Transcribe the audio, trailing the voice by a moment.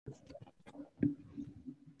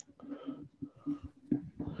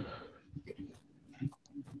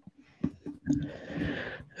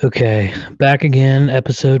Okay, back again,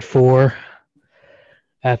 episode 4.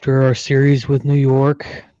 After our series with New York,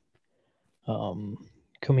 um,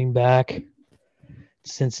 coming back,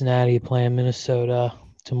 Cincinnati playing Minnesota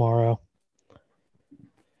tomorrow.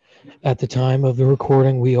 At the time of the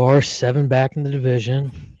recording, we are 7 back in the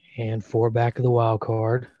division and 4 back of the wild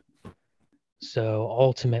card. So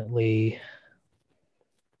ultimately,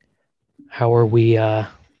 how are we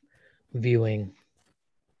viewing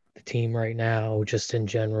the team right now, just in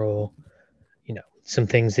general? Some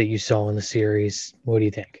things that you saw in the series. What do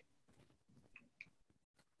you think?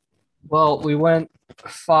 Well, we went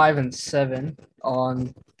 5-7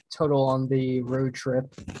 on total on the road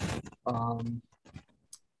trip. Um,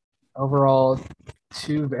 Overall,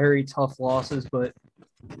 two very tough losses, but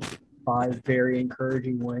five very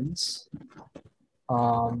encouraging wins.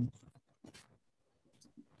 Um,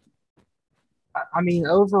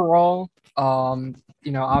 Overall,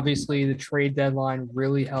 obviously the trade deadline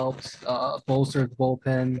really helped bolster the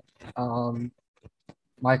bullpen. Um,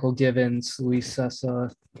 Michael Givens, Luis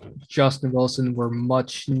Sessa, Justin Wilson were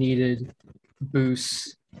much needed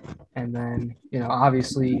boosts. And then,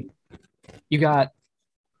 obviously you got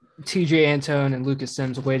TJ Antone and Lucas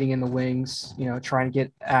Sims waiting in the wings, trying to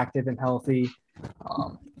get active and healthy.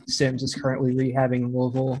 Sims is currently rehabbing in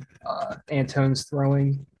Louisville. Antone's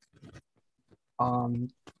throwing. Um,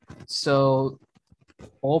 so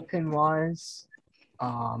bullpen wise,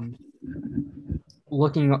 um,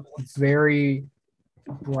 looking very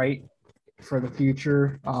bright for the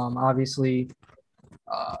future. Obviously,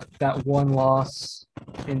 that one loss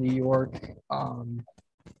in New York,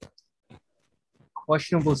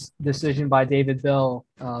 questionable decision by David Bell,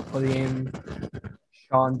 putting in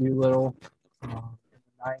Sean Doolittle in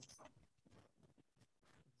the ninth.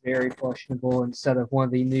 Very questionable instead of one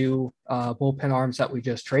of the new bullpen arms that we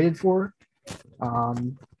just traded for.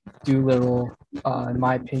 Um, Doolittle, in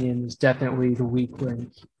my opinion, is definitely the weak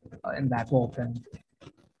link in that bullpen.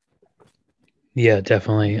 Yeah,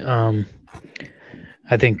 definitely.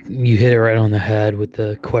 I think you hit it right on the head with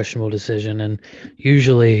the questionable decision. And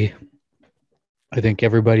usually, I think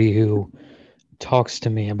everybody who talks to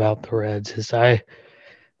me about the Reds is I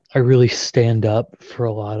really stand up for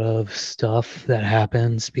a lot of stuff that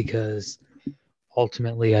happens because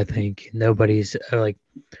ultimately, I think nobody's like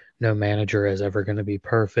no manager is ever going to be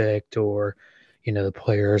perfect, or the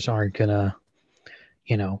players aren't gonna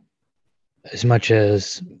you know as much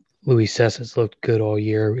as Luis Cessa's looked good all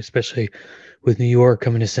year, especially with New York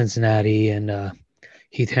coming to Cincinnati, and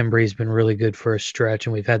Heath Hembree's been really good for a stretch,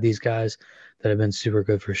 and we've had these guys that have been super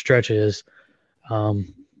good for stretches.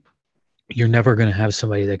 Um, you're never going to have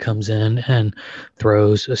somebody that comes in and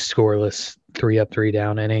throws a scoreless 3 up, 3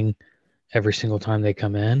 down inning every single time they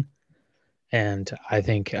come in. And I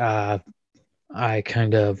think I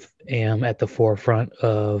kind of am at the forefront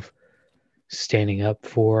of standing up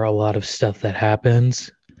for a lot of stuff that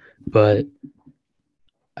happens. But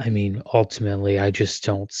I mean, ultimately, I just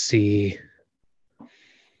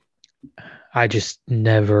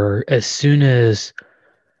never, as soon as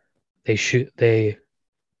they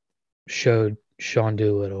showed Sean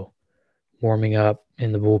Doolittle warming up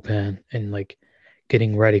in the bullpen and like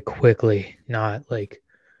getting ready quickly, not like,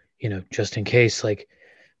 just in case like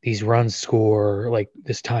these runs score, like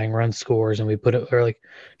this tying run scores and we put it, or like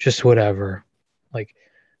just whatever. Like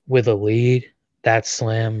with a lead, that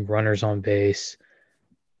slam, runners on base,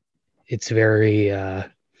 it's very,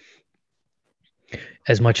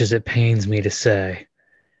 as much as it pains me to say,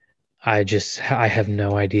 I have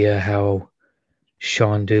no idea how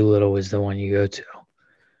Sean Doolittle is the one you go to.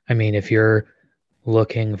 I mean, if you're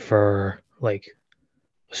looking for like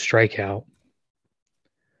a strikeout,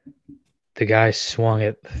 the guy swung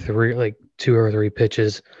at like 2 or 3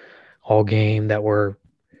 pitches all game that were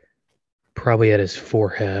probably at his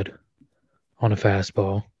forehead on a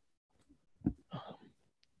fastball.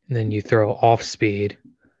 And then you throw off speed,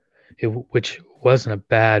 which wasn't a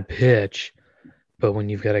bad pitch, but when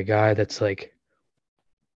you've got a guy that's like,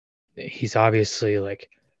 he's obviously like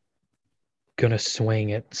gonna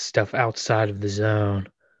swing at stuff outside of the zone,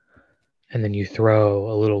 and then you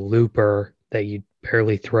throw a little looper that you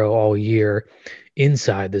barely throw all year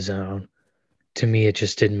inside the zone. To me, it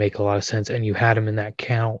just didn't make a lot of sense. And you had him in that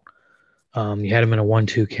count. You had him in a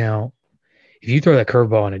 1-2 count. If you throw that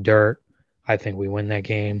curveball in the dirt, I think we win that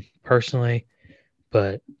game personally.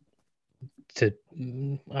 But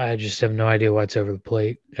I just have no idea what's over the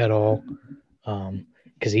plate at all.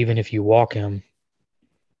 Because even if you walk him,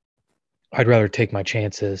 I'd rather take my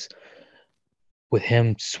chances with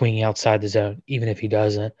him swinging outside the zone, even if he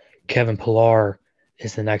doesn't. Kevin Pillar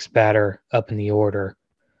is the next batter up in the order.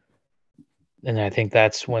 And I think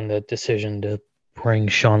that's when the decision to bring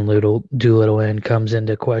Sean Doolittle in comes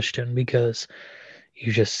into question because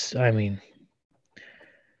you just, I mean,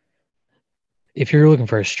 if you're looking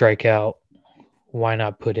for a strikeout, why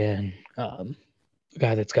not put in a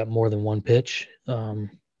guy that's got more than one pitch? I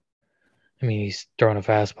mean, he's throwing a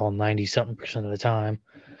fastball 90-something% of the time.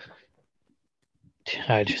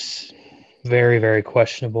 I just very, very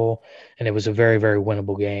questionable, and it was a very, very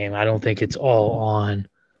winnable game. I don't think it's all on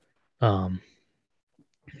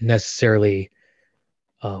necessarily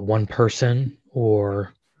one person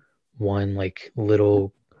or one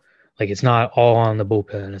little it's not all on the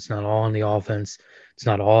bullpen. It's not all on the offense. It's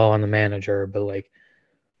not all on the manager. But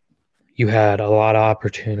you had a lot of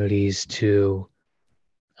opportunities to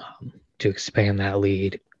expand that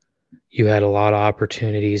lead. You had a lot of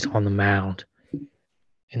opportunities on the mound,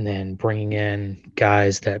 and then bringing in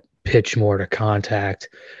guys that pitch more to contact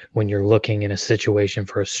when you're looking in a situation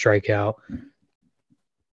for a strikeout,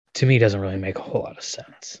 to me, doesn't really make a whole lot of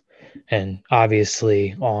sense. And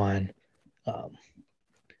obviously on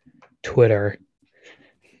Twitter,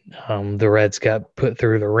 the Reds got put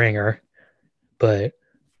through the ringer, but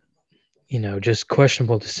just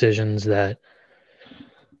questionable decisions that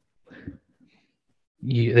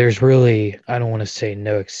there's really, I don't want to say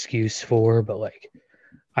no excuse for, but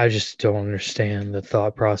I just don't understand the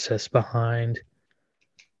thought process behind.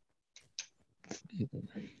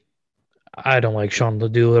 I don't like Sean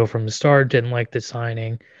Doolittle from the start, didn't like the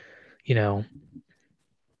signing.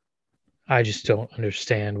 I just don't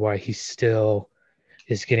understand why he still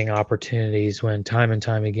is getting opportunities when time and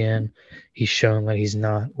time again he's shown that he's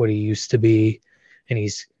not what he used to be, and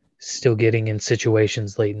he's still getting in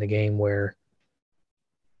situations late in the game where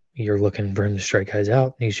you're looking for him to strike guys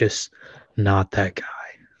out, and he's just not that guy.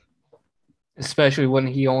 Especially when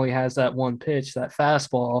he only has that one pitch, that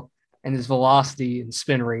fastball, and his velocity and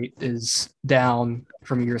spin rate is down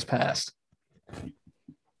from years past.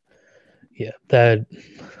 Yeah,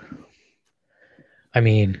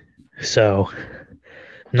 so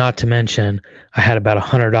not to mention I had about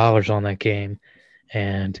 $100 on that game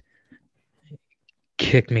and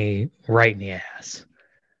kicked me right in the ass.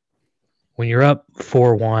 When you're up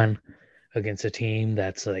 4-1 against a team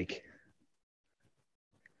that's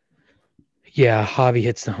Javi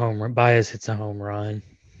hits the home run, Baez hits the home run.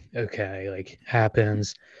 Okay,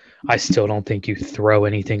 happens. I still don't think you throw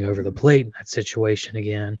anything over the plate in that situation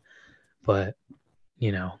again. But,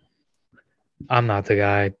 I'm not the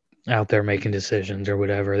guy out there making decisions or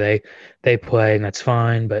whatever. They play, and that's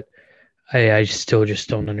fine. But I still just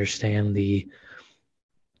don't understand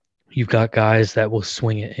you've got guys that will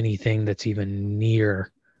swing at anything that's even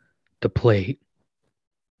near the plate.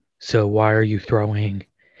 So why are you throwing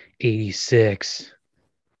 86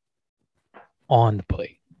 on the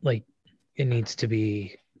plate? It needs to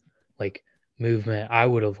be movement. I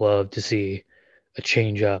would have loved to see a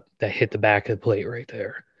changeup that hit the back of the plate right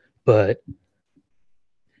there. But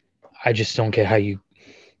I just don't get how you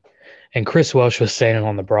 – and Chris Welsh was saying it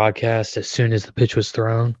on the broadcast as soon as the pitch was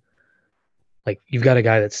thrown. You've got a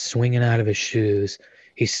guy that's swinging out of his shoes.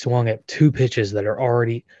 He swung at two pitches that are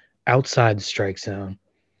already outside the strike zone.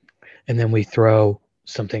 And then we throw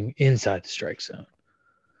something inside the strike zone.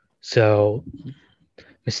 So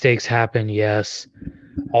mistakes happen, yes.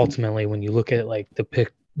 Ultimately, when you look at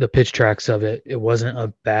the pitch tracks of it, it wasn't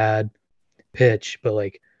a bad pitch,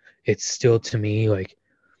 but it's still, to me,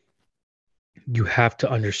 you have to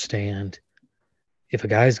understand if a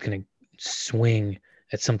guy's going to swing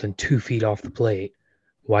at something 2 feet off the plate,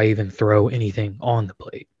 why even throw anything on the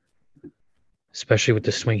plate? Especially with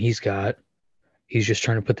the swing he's got. He's just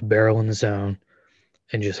trying to put the barrel in the zone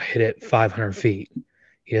and just hit it 500 feet.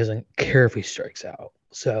 He doesn't care if he strikes out.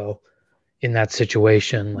 So in that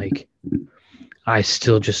situation, I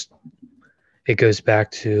still just – it goes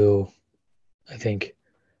back to, I think,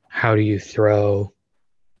 how do you throw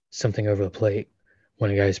something over the plate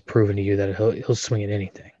when a guy's proven to you that he'll swing at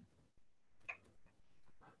anything?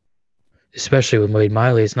 Especially with Wade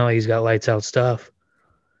Miley, it's not like he's got lights out stuff.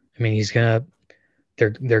 I mean,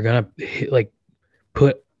 they're gonna hit,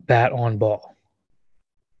 put bat on ball.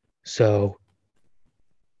 So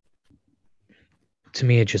to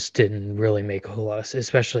me, it just didn't really make a whole lot of sense,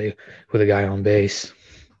 especially with a guy on base.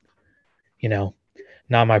 Not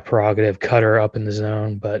my prerogative, cutter up in the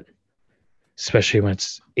zone, but especially when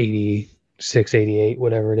it's 86, 88,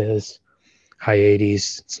 whatever it is, high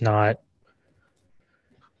 80s, it's not –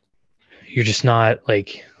 you're just not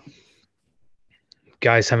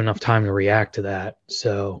guys have enough time to react to that.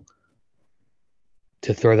 So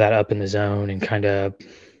to throw that up in the zone and kind of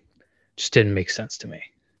just didn't make sense to me.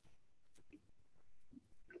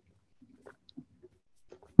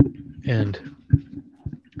 And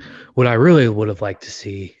what I really would have liked to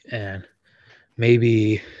see, and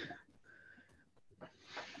maybe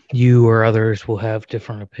you or others will have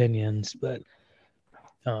different opinions, but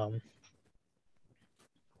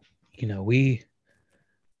you know,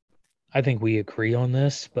 I think we agree on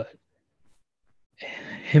this, but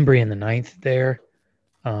Hembry in the ninth there,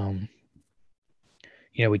 you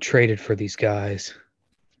know, we traded for these guys.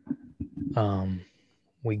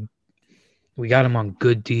 We got them on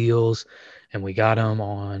good deals, and we got them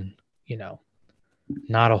on, you know,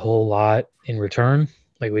 not a whole lot in return.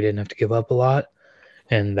 Like, we didn't have to give up a lot,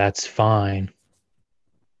 and that's fine.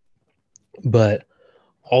 But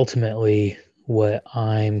ultimately, what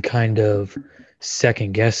I'm kind of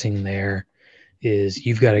second guessing there is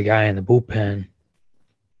you've got a guy in the bullpen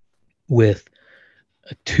with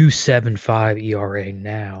a 2.75 ERA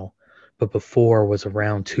now, but before was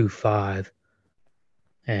around 2.5,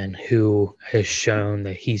 and who has shown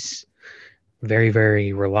that he's very,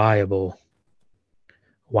 very reliable.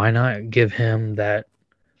 Why not give him that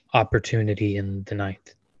opportunity in the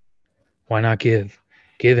ninth? Why not give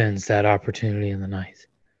Givens that opportunity in the ninth?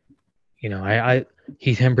 You know,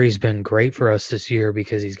 Heath Hembry's been great for us this year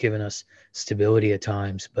because he's given us stability at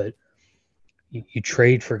times, but you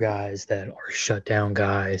trade for guys that are shutdown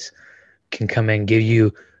guys, can come in, give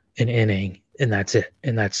you an inning, and that's it.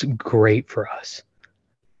 And that's great for us.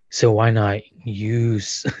 So why not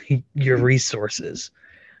use your resources?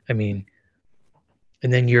 I mean,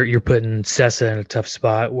 and then you're putting Sessa in a tough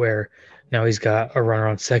spot where now he's got a runner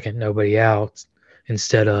on second, nobody out,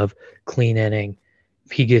 instead of clean inning.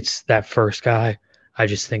 If he gets that first guy, I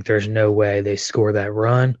just think there's no way they score that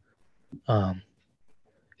run,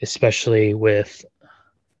 especially with,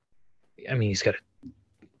 I mean, he's got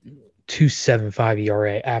a 2.75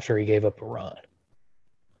 ERA after he gave up a run.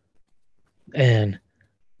 And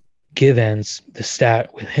Givens, the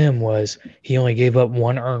stat with him was he only gave up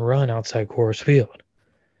one earned run outside Coors Field.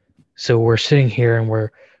 So we're sitting here and we're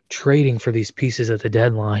trading for these pieces at the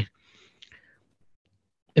deadline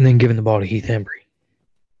and then giving the ball to Heath Hembry.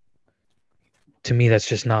 To me, that's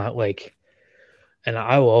just not like, and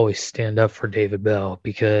I will always stand up for David Bell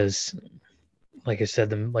because, like I said,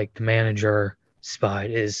 the manager spot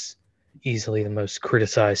is easily the most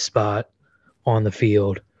criticized spot on the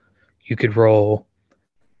field. You could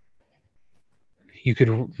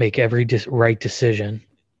make every right decision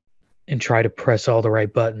and try to press all the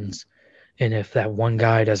right buttons. And if that one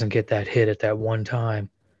guy doesn't get that hit at that one time,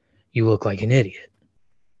 you look like an idiot.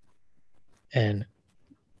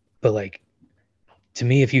 But like, to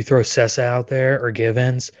me, if you throw Sessa out there or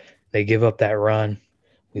Givens, they give up that run,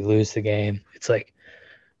 we lose the game. It's like,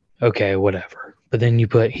 okay, whatever. But then you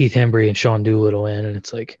put Heath Hembry and Sean Doolittle in, and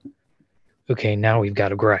it's like, okay, now we've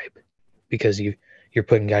got a gripe because you're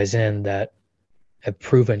putting guys in that have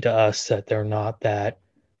proven to us that they're not that.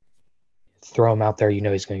 Throw him out there, you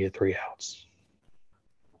know he's going to get 3 outs.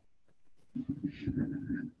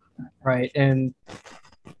 Right. And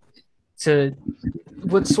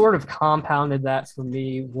what sort of compounded that for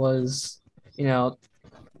me was, you know,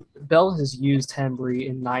 Bell has used Hembry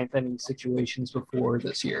in ninth inning situations before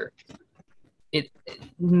this year.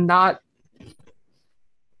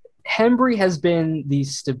 Hembry has been the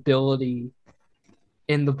stability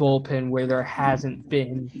in the bullpen where there hasn't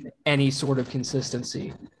been any sort of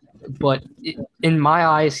consistency. But in my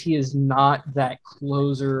eyes, he is not that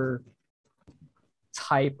closer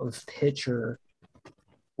type of pitcher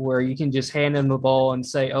where you can just hand him the ball and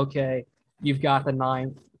say, okay, you've got the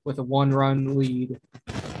ninth with a 1-run lead,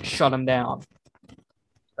 shut him down.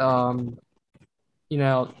 You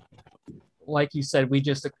know, like you said, we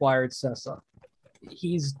just acquired Sessa.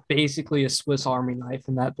 He's basically a Swiss Army knife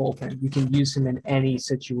in that bullpen. You can use him in any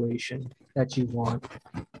situation that you want.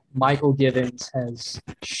 Michael Givens has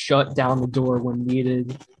shut down the door when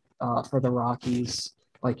needed for the Rockies.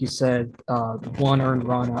 Like you said, 1 earned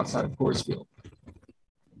run outside of Coors Field.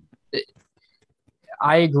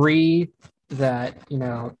 I agree that, you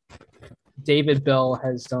know, David Bell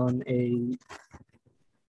has done a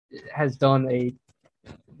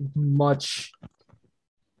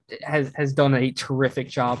terrific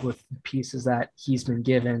job with the pieces that he's been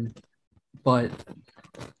given, but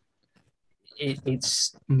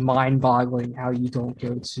it's mind-boggling how you don't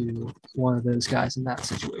go to one of those guys in that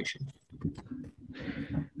situation.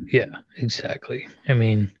 Yeah, exactly. I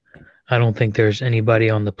mean, I don't think there's anybody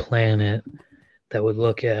on the planet that would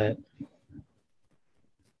look at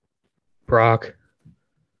Brock.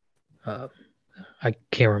 I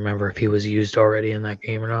can't remember if he was used already in that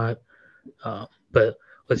game or not. But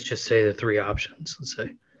let's just say the 3 options. Let's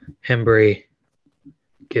say Hembry,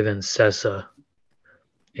 Givens, Sessa,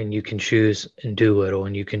 and you can choose, and Doolittle,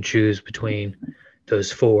 and you can choose between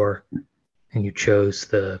those four, and you chose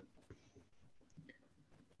the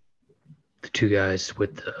two guys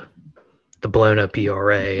with the blown up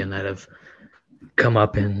ERA and that have come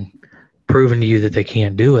up and proven to you that they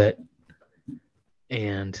can't do it.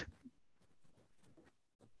 And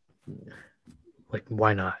like,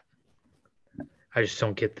 why not? I just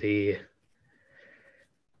don't get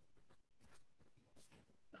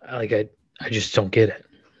I just don't get it.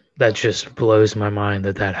 That just blows my mind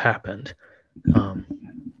that happened.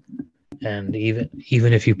 And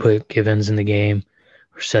even if you put Givens in the game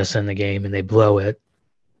or Sessa in the game and they blow it,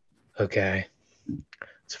 okay,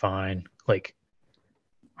 it's fine. Like,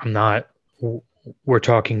 we're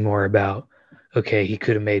talking more about, okay, he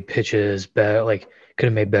could have made pitches better, like could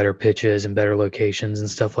have made better pitches and better locations and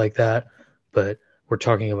stuff like that. But we're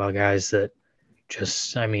talking about guys that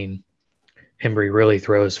just, I mean, Hembree really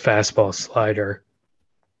throws fastball, slider,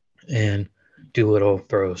 and Doolittle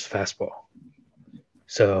throws fastball.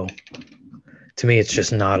 So to me, it's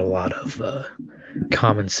just not a lot of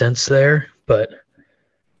common sense there, but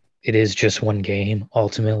it is just one game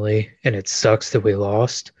ultimately, and it sucks that we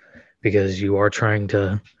lost because you are trying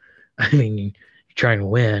to, I mean, you're trying to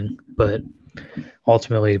win, but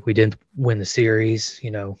ultimately we didn't win the series,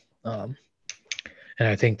 and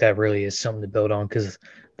I think that really is something to build on because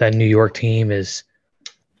that New York team is,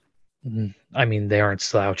 I mean, they aren't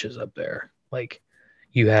slouches up there. Like,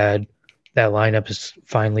 you had that lineup is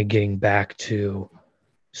finally getting back to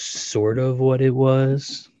sort of what it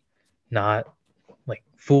was, not like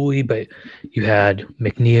fully, but you had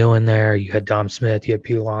McNeil in there, you had Dom Smith, you had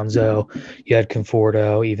Pete Alonso, you had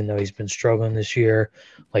Conforto, even though he's been struggling this year.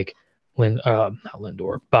 Like not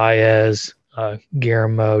Lindor, Baez,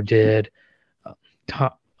 Guillermo did,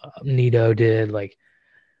 Nito did. Like,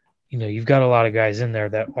 you've got a lot of guys in there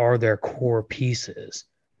that are their core pieces.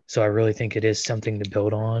 So I really think it is something to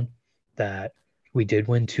build on, that we did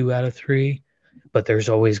win 2 out of 3, but there's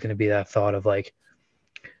always going to be that thought of like,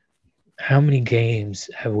 how many games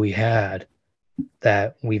have we had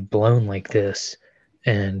that we've blown like this?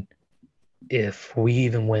 And if we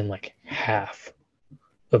even win like half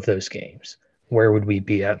of those games, where would we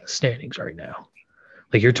be at in the standings right now?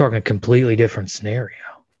 Like, you're talking a completely different scenario.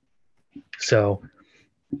 So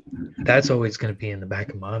that's always going to be in the back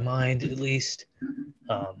of my mind, at least.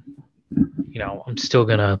 I'm still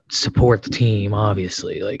going to support the team,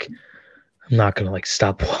 obviously. Like, I'm not going to like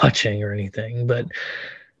stop watching or anything, but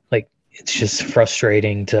like, it's just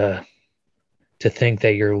frustrating to think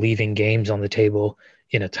that you're leaving games on the table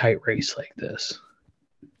in a tight race like this.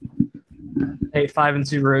 A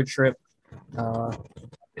 5-2 road trip.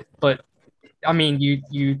 But I mean,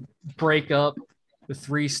 you break up the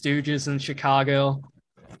Three Stooges in Chicago,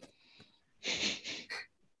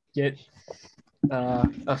 get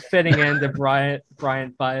a fitting end to Bryant,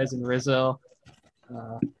 Baez, and Rizzo,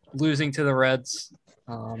 losing to the Reds.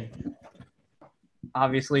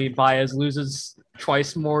 Obviously, Baez loses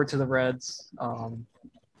twice more to the Reds.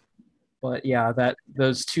 But yeah,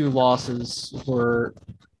 those 2 losses were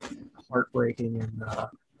heartbreaking and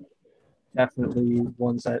definitely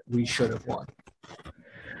ones that we should have won.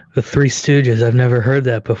 The Three Stooges, I've never heard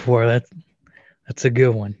that before. That's a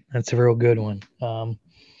good one. That's a real good one.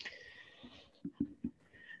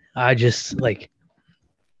 I just like,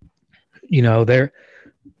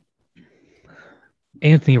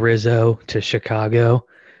 Anthony Rizzo to Chicago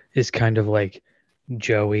is kind of like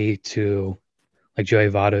Joey Votto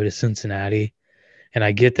to Cincinnati. And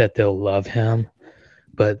I get that they'll love him,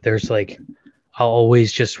 but there's like, I'll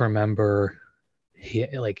always just remember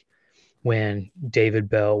when David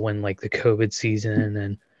Bell, when like the COVID season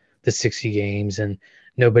and the 60 games, and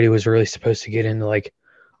nobody was really supposed to get into like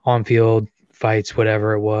on-field fights,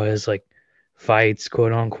 whatever it was, like fights,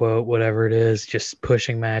 quote unquote, whatever it is, just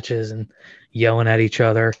pushing matches and yelling at each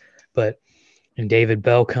other. And David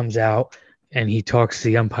Bell comes out and he talks to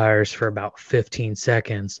the umpires for about 15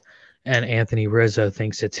 seconds, and Anthony Rizzo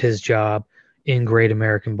thinks it's his job in Great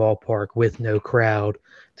American Ballpark with no crowd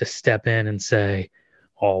to step in and say,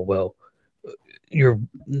 oh, well, you're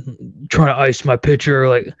trying to ice my pitcher.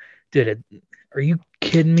 Like, are you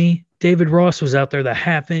kidding me? David Ross was out there the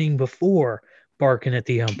half inning before barking at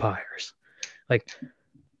the umpires. Like,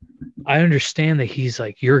 I understand that he's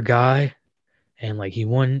like your guy, and like he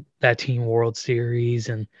won that team World Series,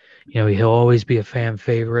 and he'll always be a fan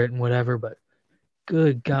favorite and whatever, but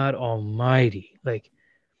good God almighty, like,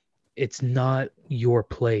 it's not your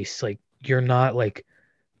place. Like, you're not like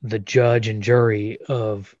the judge and jury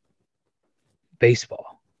of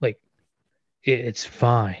baseball. Like, it's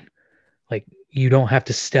fine. Like, you don't have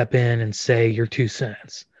to step in and say your 2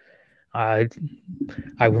 cents. I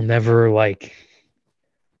will never like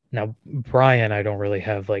Now, Brian, I don't really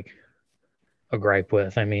have like a gripe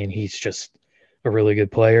with. I mean, he's just a really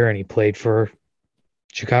good player, and he played for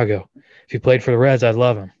Chicago. If he played for the Reds, I'd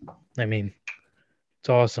love him. I mean, it's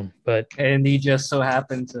awesome. But And he just so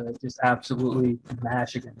happened to just absolutely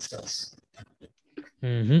mash against us.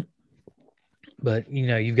 but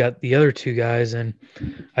you've got the other two guys, and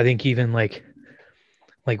I think even like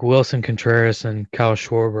Wilson Contreras and Kyle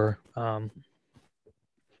Schwarber.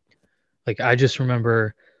 Like I just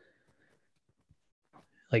remember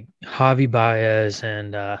like Javi Baez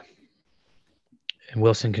and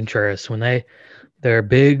Wilson Contreras when they're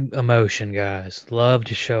big emotion guys, love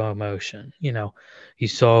to show emotion. You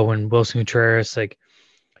saw when Wilson Contreras like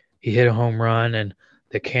he hit a home run and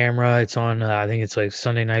the camera, it's on I think it's like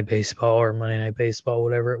Sunday Night Baseball or Monday Night Baseball,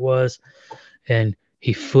 whatever it was, and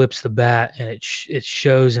he flips the bat and it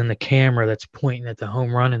shows in the camera that's pointing at the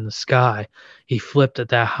home run in the sky. He flipped it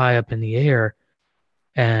that high up in the air,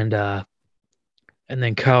 and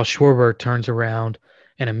then Kyle Schwarber turns around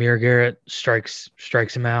and Amir Garrett strikes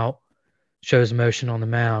him out, shows emotion on the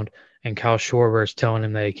mound, and Kyle Schwarber is telling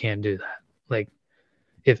him that he can't do that. Like,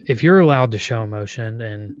 if you're allowed to show emotion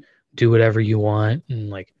and do whatever you want and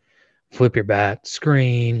like flip your bat,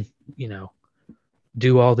 screen,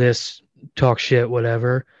 do all this, talk shit,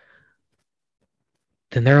 whatever,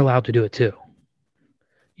 then they're allowed to do it too.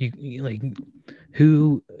 You like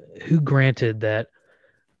who granted that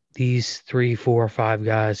these 3, 4, 5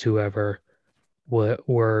 guys, whoever,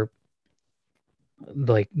 were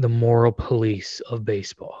like the moral police of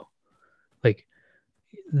baseball. Like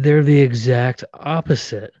they're the exact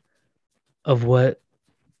opposite of what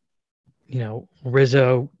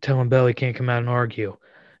Rizzo telling Bell he can't come out and argue,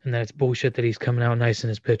 and that it's bullshit that he's coming out nice in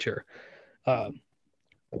his pitcher.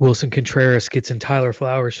 Wilson Contreras gets in Tyler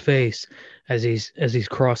Flowers' face as he's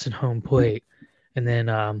crossing home plate, and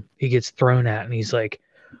then he gets thrown at, and he's like,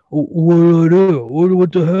 "What do I do?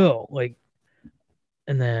 What the hell?" Like,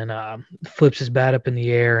 and then flips his bat up in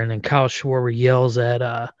the air, and then Kyle Schwarber yells at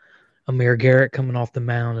Amir Garrett coming off the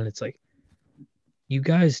mound, and it's like, you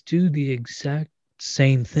guys do the exact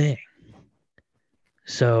same thing.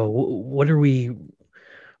 So what are we?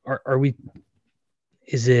 Are we?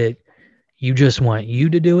 Is it you just want you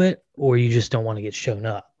to do it, or you just don't want to get shown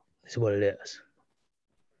up? Is what it is.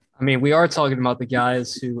 I mean, we are talking about the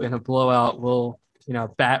guys who in a blowout will,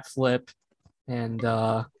 bat flip and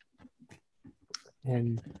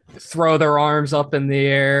throw their arms up in the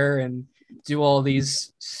air and do all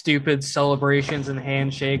these stupid celebrations and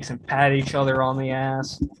handshakes and pat each other on the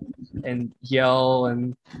ass and yell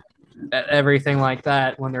and everything like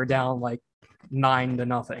that when they're down like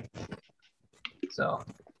 9-0. So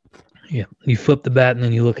yeah, you flip the bat and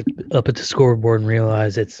then you look up at the scoreboard and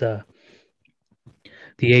realize it's the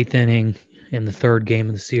 8th inning in the 3rd game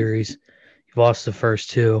of the series. You've lost the first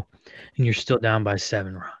 2, and you're still down by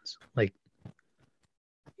 7 runs. Like,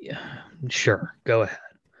 yeah, sure, go ahead.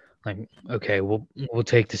 Like, okay, we'll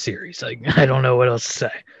take the series. Like, I don't know what else to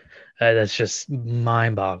say. That's just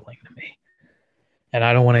mind-boggling to me. And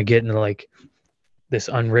I don't want to get into like this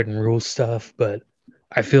unwritten rule stuff, but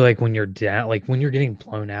I feel like when you're down, like when you're getting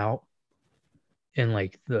blown out in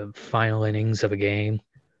like the final innings of a game,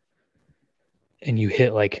 and you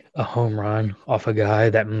hit like a home run off a guy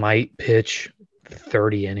that might pitch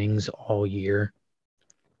 30 innings all year,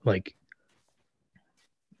 like,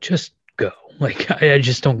 just go. Like, I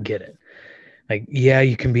just don't get it. Like, yeah,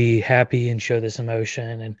 you can be happy and show this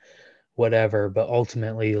emotion and whatever, but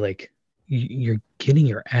ultimately, like, you're getting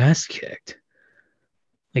your ass kicked.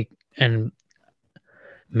 Like, and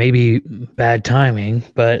maybe bad timing,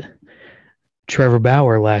 but Trevor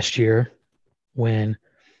Bauer last year, when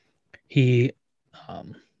he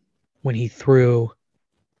threw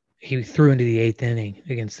into the 8th inning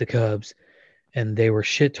against the Cubs, and they were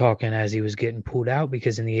shit talking as he was getting pulled out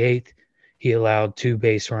because in the 8th he allowed 2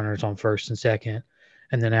 base runners on first and second,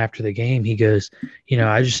 and then after the game he goes,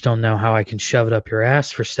 I just don't know how I can shove it up your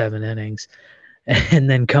ass for 7 innings and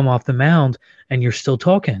then come off the mound and you're still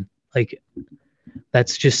talking. Like,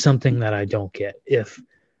 that's just something that I don't get. If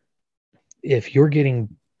you're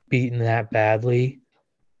getting beaten that badly,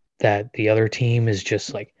 that the other team is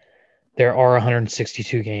just like, there are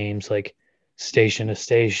 162 games, like station to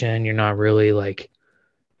station. You're not really like,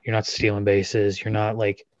 you're not stealing bases. You're not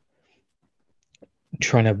like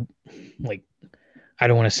trying to, like, I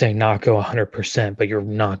don't want to say not go 100%, but you're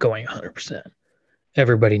not going 100%.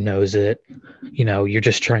 Everybody knows it. You're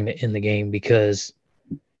just trying to end the game because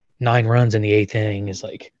 9 runs in the 8th inning is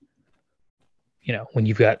like, when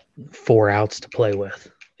you've got 4 outs to play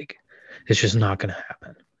with, like, it's just not going to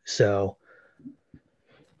happen. So,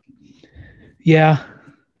 yeah,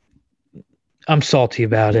 I'm salty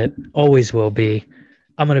about it. Always will be.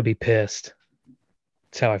 I'm going to be pissed.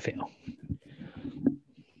 That's how I feel.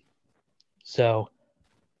 So,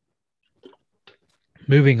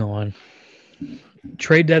 moving on.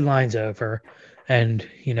 Trade deadline's over. And,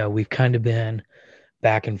 we've kind of been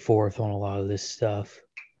back and forth on a lot of this stuff.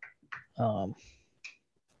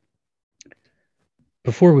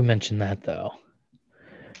 Before we mention that, though,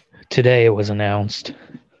 today it was announced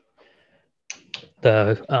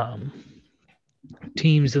the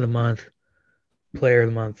teams of the month, player of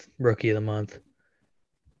the month, rookie of the month.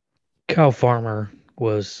 Kyle Farmer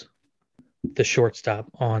was the shortstop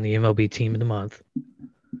on the MLB team of the month.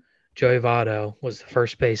 Joey Votto was the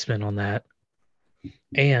first baseman on that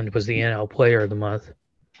and was the NL player of the month.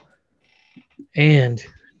 And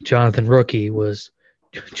Jonathan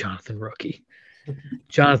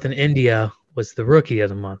India was the rookie of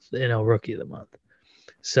the month, the NL rookie of the month.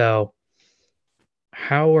 So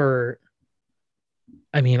I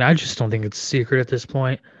just don't think it's a secret at this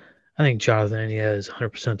point. I think Jonathan India is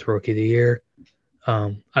 100% the rookie of the year.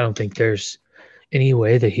 I don't think there's any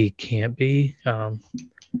way that he can't be.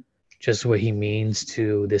 Just what he means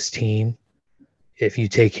to this team. If you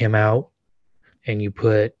take him out and you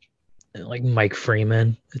put like Mike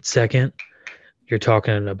Freeman at second, you're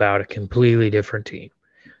talking about a completely different team.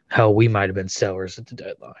 Hell, we might have been sellers at the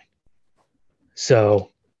deadline.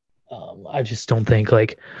 So I just don't think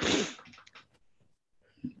to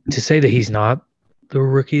say that he's not the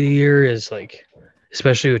rookie of the year is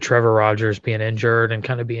especially with Trevor Rogers being injured and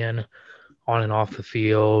kind of being on and off the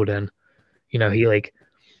field. And, he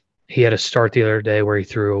had a start the other day where he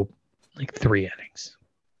threw 3 innings.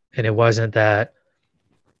 And it wasn't that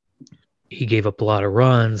he gave up a lot of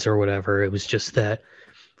runs or whatever. It was just that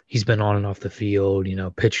he's been on and off the field,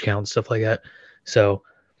 pitch count, stuff like that. So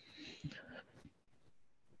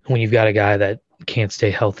when you've got a guy that can't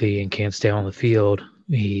stay healthy and can't stay on the field,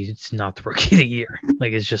 he's not the rookie of the year.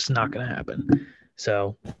 It's just not going to happen.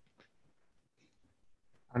 So,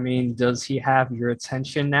 does he have your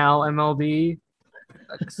attention now, MLB?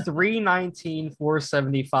 319,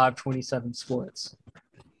 475, 27 splits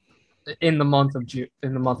in the month of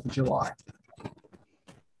July.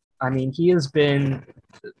 He has been,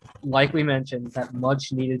 like we mentioned, that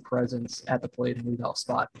much needed presence at the plate and leadoff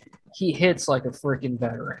spot. He hits like a freaking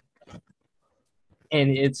veteran,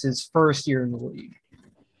 and it's his first year in the league.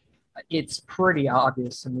 It's pretty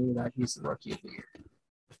obvious to me that he's the rookie of the year.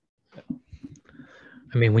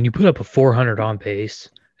 When you put up a 400 on base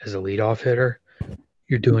as a leadoff hitter,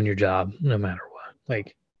 you're doing your job no matter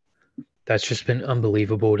what. That's just been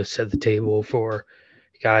unbelievable to set the table for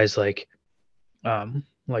guys like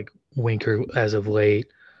Winker as of late,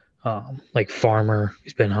 like Farmer,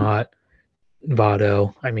 he's been hot,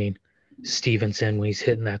 Votto, Stevenson when he's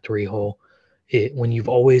hitting that 3-hole. When you've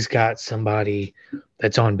always got somebody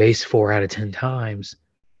that's on base 4 out of 10 times,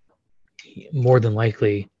 more than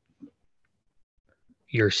likely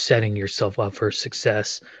you're setting yourself up for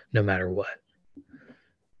success no matter what.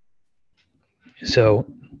 So,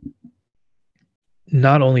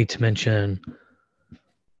 not only to mention,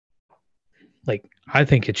 I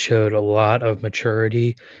think it showed a lot of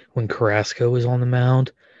maturity when Carrasco was on the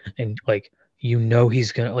mound. And,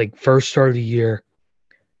 he's going to, first start of the year,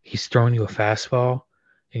 he's throwing you a fastball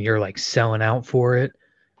and you're, selling out for it.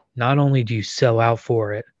 Not only do you sell out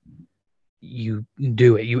for it, you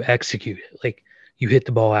do it. You execute it. You hit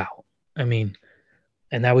the ball out. And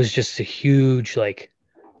that was just a huge,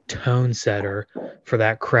 tone setter for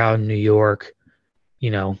that crowd in New York.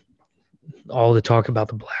 All the talk about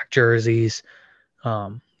the black jerseys.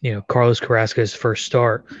 Carlos Carrasco's first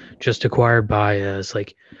start, just acquired Baez,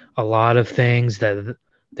 a lot of things that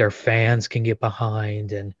their fans can get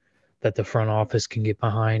behind and that the front office can get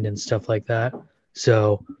behind and stuff like that.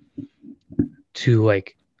 So to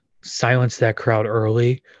silence that crowd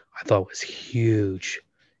early, I thought was huge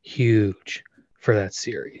for that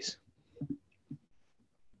series.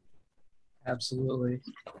 Absolutely.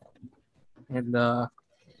 And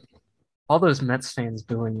all those Mets fans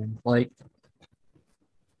booing him.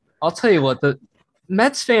 I'll tell you what, the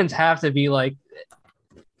Mets fans have to be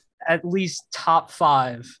at least top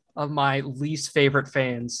 5 of my least favorite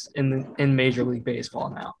fans in Major League Baseball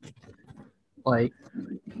now.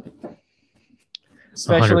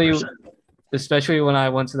 Especially 100%. When I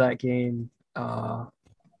went to that game.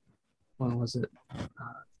 When was it? A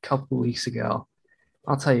couple of weeks ago.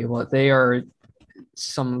 I'll tell you what, they are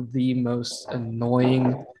some of the most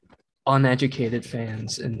annoying, uneducated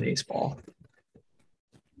fans in baseball.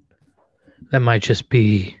 That might just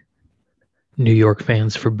be New York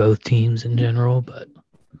fans for both teams in general, but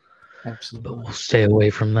absolutely, we'll stay away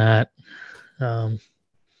from that.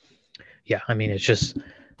 yeah, I mean, it's just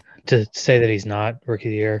to say that he's not rookie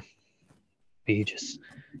of the year, be just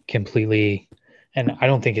completely, and I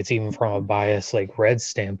don't think it's even from a bias like Reds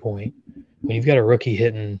standpoint. When you've got a rookie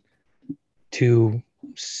hitting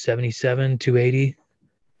 277, 280,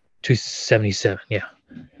 277, yeah,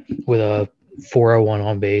 with a 401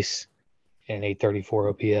 on base and 834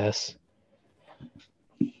 OPS.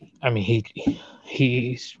 I mean,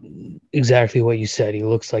 he's exactly what you said. He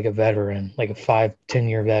looks like a veteran, like a 5-10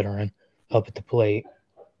 year veteran up at the plate,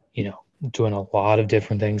 doing a lot of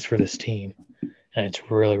different things for this team. And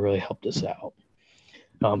it's really, really helped us out.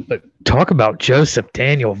 But talk about Joseph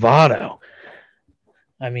Daniel Votto.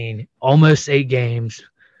 I mean, almost 8 games,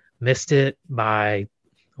 missed it by,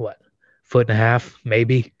 foot and a half,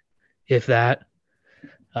 maybe, if that.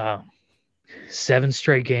 7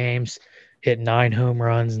 straight games, hit 9 home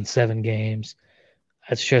runs in 7 games.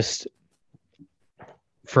 That's just,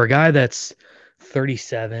 for a guy that's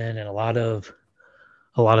 37 and a lot of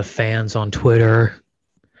fans on Twitter,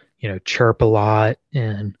 chirp a lot,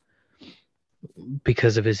 and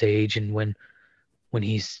because of his age, and when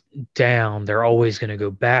he's down, they're always going to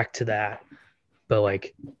go back to that. But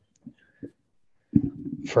like,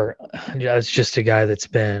 it's just a guy that's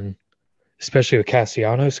been, especially with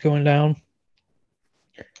Castellanos going down,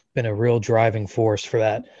 been a real driving force for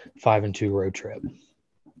that 5-2 road trip.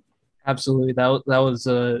 Absolutely. That was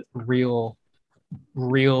a real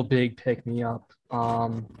big pick me up.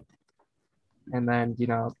 And then,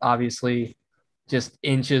 obviously just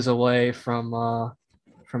inches away from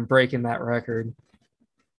breaking that record.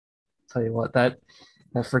 Tell you what, that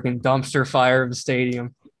freaking dumpster fire of the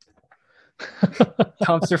stadium.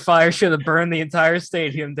 Dumpster fire should have burned the entire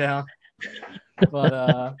stadium down.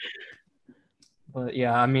 But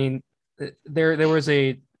yeah, I mean, there was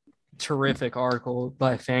a terrific article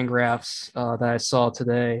by Fangraphs that I saw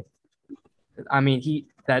today. I mean,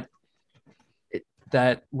 that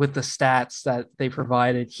with the stats that they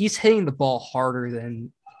provided, he's hitting the ball harder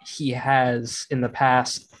than he has in the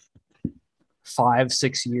past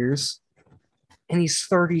 5-6 years, and he's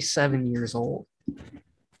 37 years old.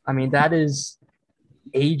 I mean, that is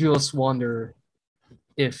ageless wonder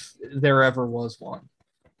if there ever was one.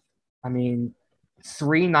 I mean,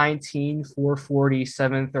 319, 440,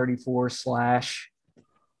 734 slash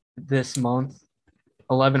this month,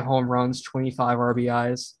 11 home runs, 25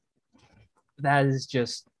 RBIs. That is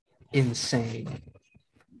just insane.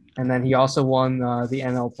 And then he also won the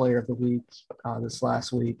NL Player of the Week this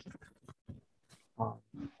last week. I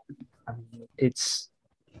mean,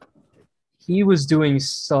 he was doing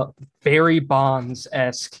Barry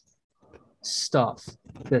Bonds-esque stuff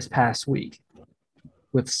this past week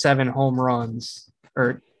with 7 home runs,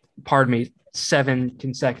 or pardon me, 7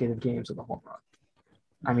 consecutive games with a home run.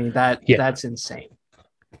 I mean, that's insane.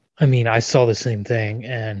 I mean, I saw the same thing,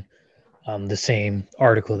 and the same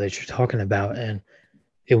article that you're talking about, and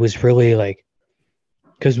it was really like,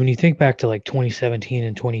 because when you think back to like 2017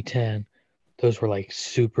 and 2010, those were like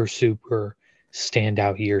super, super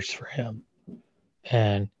standout years for him.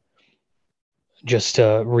 And just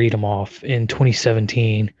to read them off, in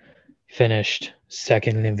 2017, finished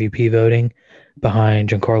second in MVP voting behind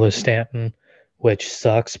Giancarlo Stanton, which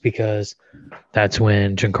sucks because that's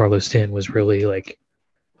when Giancarlo Stanton was really like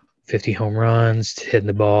 50 home runs, hitting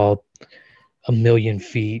the ball a million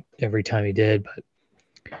feet every time he did. But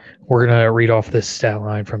we're going to read off this stat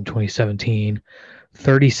line from 2017.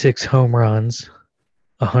 36 home runs,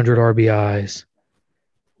 100 RBIs,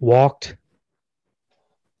 walked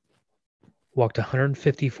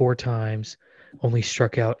 154 times, only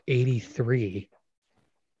struck out 83,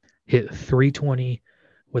 hit 320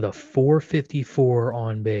 with a 454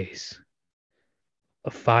 on base,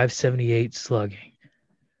 a 578 slugging,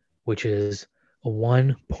 which is a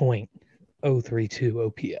 1.032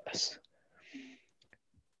 OPS.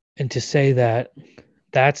 And to say that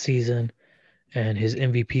season and his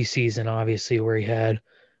MVP season, obviously, where he had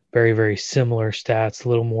very, very similar stats, a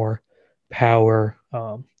little more power,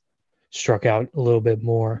 struck out a little bit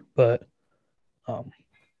more, but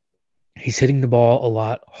he's hitting the ball a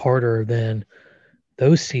lot harder than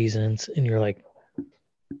those seasons. And you're like,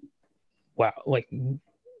 wow, like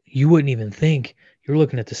you wouldn't even think. You're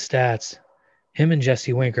looking at the stats. Him and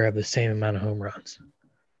Jesse Winker have the same amount of home runs.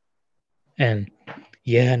 And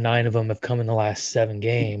yeah, 9 of them have come in the last 7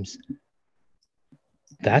 games.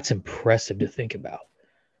 That's impressive to think about.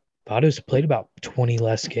 Votto's played about 20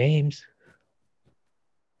 less games.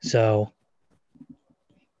 So,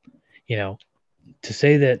 to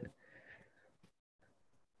say that,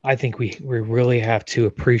 I think we really have to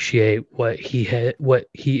appreciate what he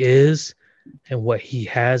is and what he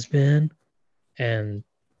has been, and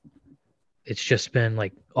it's just been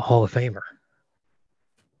like a Hall of Famer.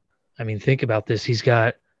 I mean, think about this. He's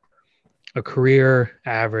got a career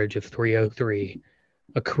average of 303,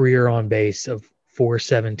 a career on base of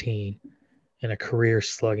 417, and a career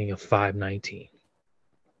slugging of 519.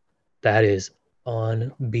 That is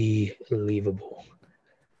unbelievable.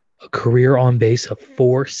 A career on base of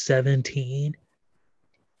 417.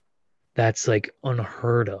 That's like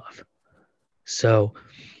unheard of. So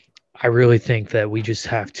I really think that we just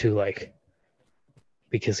have to like,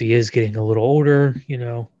 because he is getting a little older,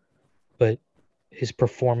 but his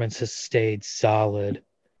performance has stayed solid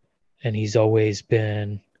and he's always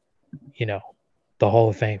been, the Hall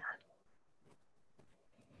of Famer.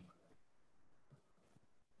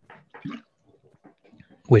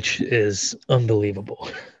 Which is unbelievable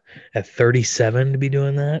at 37 to be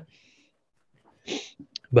doing that.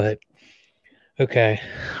 But okay,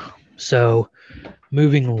 so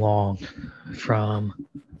moving along from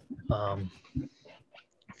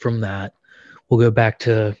that, we'll go back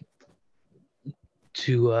to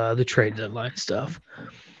the trade deadline stuff.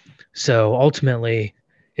 So ultimately,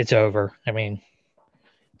 it's over. I mean,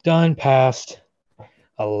 done, passed.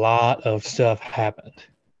 A lot of stuff happened.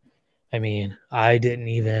 I mean, I didn't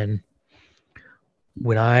even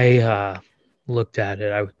when I looked at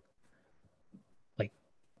it, I like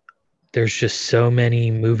there's just so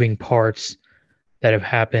many moving parts that have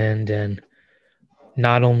happened, and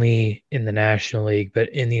not only in the National League but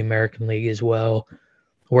in the American League as well,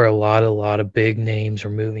 where a lot of big names are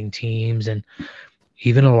moving teams, and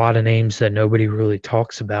even a lot of names that nobody really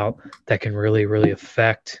talks about that can really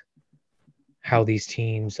affect how these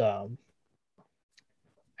teams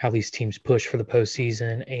push for the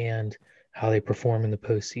postseason and how they perform in the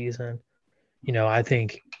postseason. I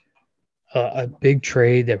think a big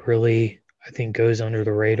trade that really I think goes under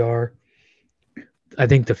the radar. I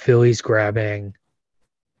think the Phillies grabbing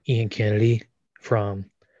Ian Kennedy from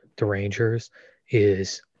the Rangers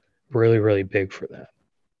is really big for them.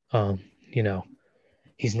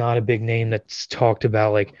 He's not a big name that's talked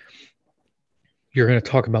about. Like, you're going to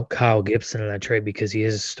talk about Kyle Gibson in that trade because he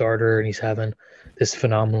is a starter and he's having this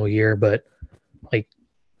phenomenal year, but like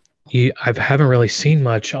I haven't really seen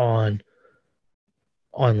much on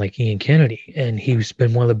like Ian Kennedy, and he's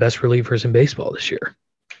been one of the best relievers in baseball this year.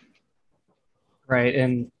 Right.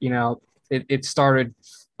 And, it started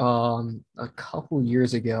a couple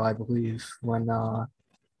years ago, I believe, when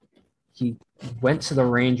he went to the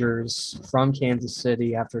Rangers from Kansas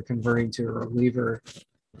City after converting to a reliever,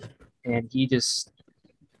 and he just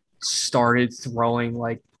started throwing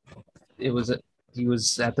like he was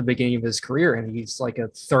at the beginning of his career, and he's like a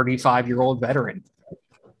 35-year-old veteran.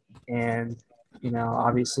 And,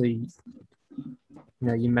 obviously,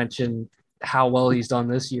 you mentioned how well he's done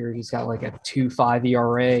this year. He's got like a 2.5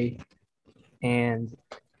 ERA, and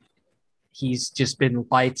he's just been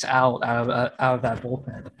lights out of that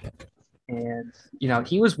bullpen. And,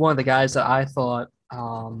 he was one of the guys that I thought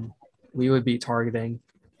we would be targeting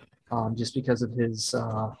just because of his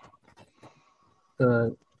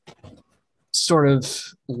the sort of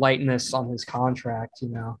lightness on his contract.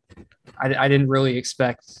 I didn't really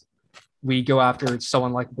expect we go after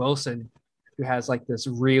someone like Wilson, who has like this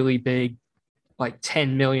really big, like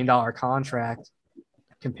 $10 million contract,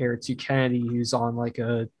 compared to Kennedy, who's on like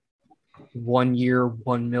a 1 year,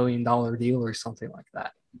 $1 million deal or something like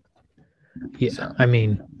that. Yeah. So. I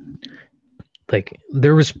mean, like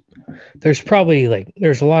there's probably like,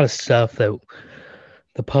 there's a lot of stuff that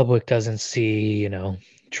the public doesn't see,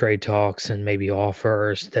 trade talks and maybe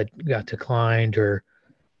offers that got declined, or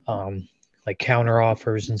like counter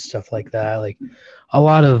offers and stuff like that. Like a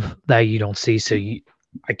lot of that you don't see. So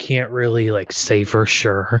I can't really like say for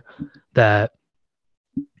sure that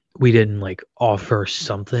we didn't like offer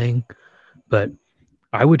something, but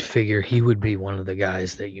I would figure he would be one of the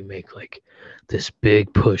guys that you make like this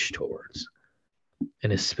big push towards.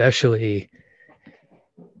 And especially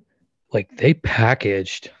like they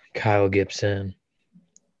packaged Kyle Gibson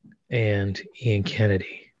and Ian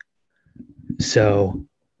Kennedy. So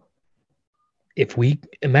if we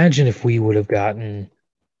would have gotten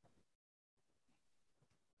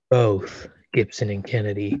both Gibson and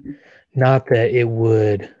Kennedy, not that it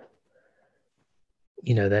would,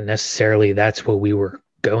 that necessarily that's what we were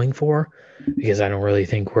going for, because I don't really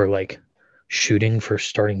think we're like shooting for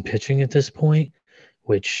starting pitching at this point,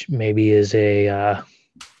 which maybe is a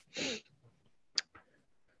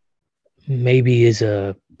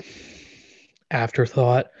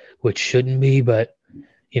afterthought, which shouldn't be, but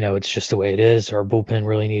it's just the way it is. Our bullpen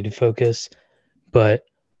really needed focus, but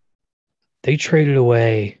they traded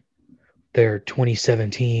away their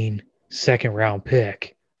 2017 second round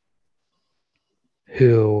pick,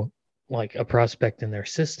 who like a prospect in their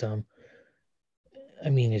system. I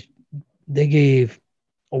mean, they gave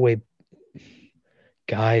away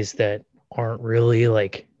guys that aren't really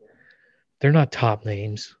like they're not top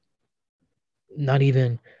names. Not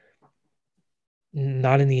even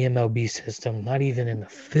not in the MLB system, not even in the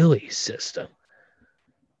Phillies system.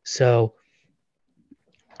 So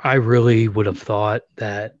I really would have thought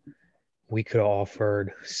that we could have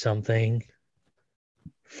offered something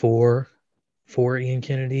for Ian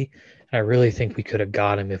Kennedy. I really think we could have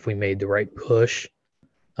got him if we made the right push,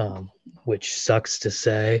 which sucks to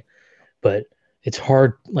say, but it's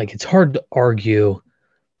hard. Like it's hard to argue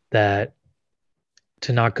that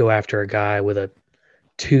to not go after a guy with a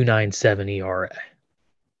 2.97 ERA.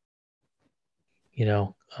 You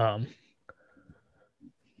know,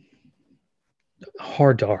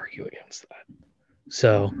 hard to argue against that.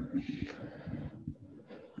 So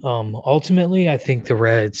ultimately, I think the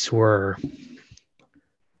Reds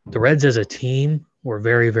as a team were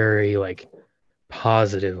very, very like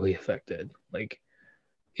positively affected. Like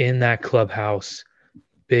in that clubhouse,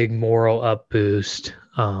 big moral up boost.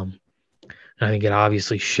 I think it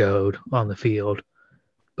obviously showed on the field,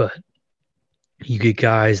 but you get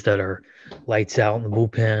guys that are lights out in the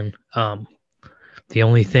bullpen. The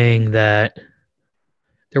only thing that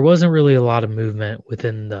there wasn't really a lot of movement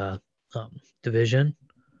within the division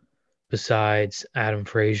besides Adam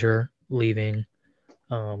Frazier leaving.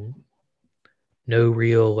 No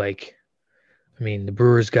real like, I mean, the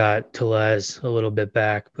Brewers got Tellez a little bit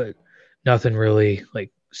back, but nothing really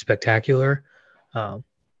like spectacular.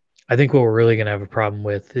 I think what we're really going to have a problem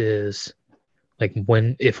with is like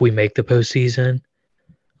if we make the postseason,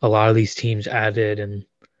 a lot of these teams added, and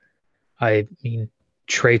I mean,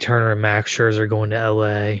 Trey Turner and Max Scherzer going to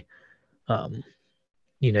LA.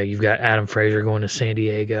 You've got Adam Frazier going to San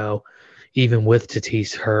Diego, even with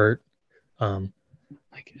Tatis hurt.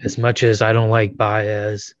 Like as much as I don't like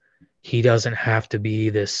Baez, he doesn't have to be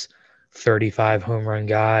this 35 home run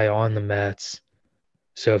guy on the Mets.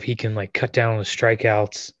 So if he can like cut down on the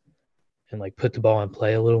strikeouts and like put the ball in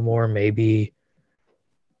play a little more, maybe,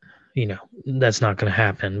 that's not going to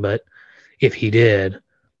happen. But if he did,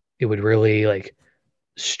 it would really like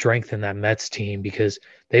strengthen that Mets team because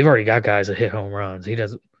they've already got guys that hit home runs. He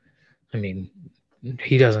doesn't need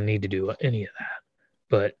to do any of that.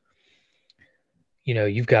 But,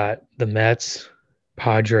 you've got the Mets,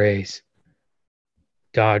 Padres,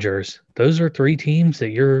 Dodgers. Those are three teams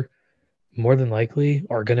that you're more than likely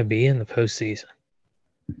are going to be in the postseason.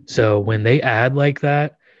 So when they add like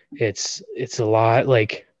that, it's a lot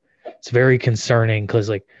like it's very concerning because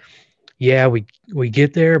like, yeah, we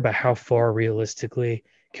get there, but how far realistically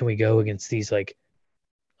can we go against these like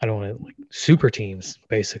I don't know like super teams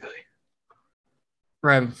basically?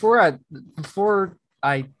 Right. Before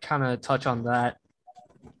I kind of touch on that,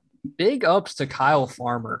 big ups to Kyle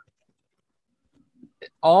Farmer.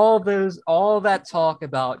 All that talk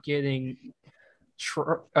about getting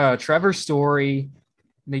Trevor Story,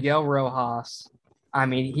 Miguel Rojas. I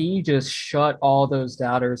mean, he just shut all those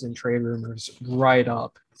doubters and trade rumors right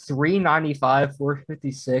up. 395,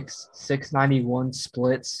 456, 691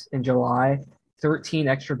 splits in July, 13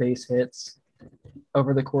 extra base hits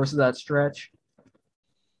over the course of that stretch.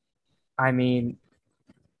 I mean,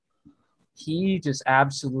 he just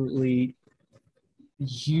absolutely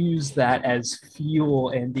used that as fuel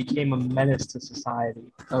and became a menace to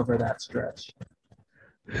society over that stretch.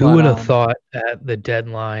 Who would have thought at the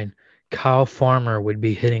deadline Kyle Farmer would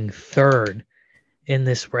be hitting third in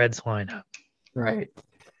this Reds lineup? Right.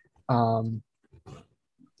 And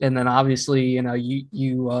then obviously,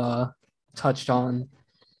 you touched on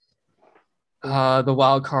the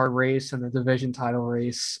wild card race and the division title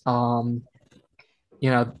race.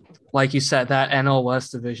 Like you said, that NL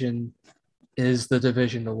West division is the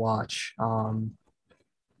division to watch.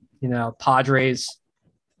 Padres,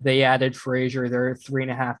 they added Frazier. They're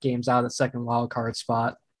 3.5 games out of the second wild card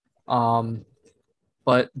spot.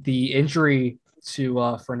 But the injury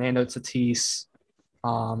to Fernando Tatis,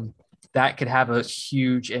 that could have a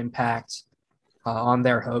huge impact on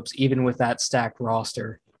their hopes, even with that stacked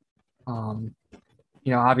roster.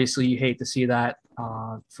 Obviously you hate to see that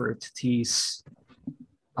for Tatis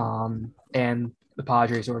and the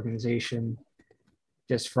Padres organization,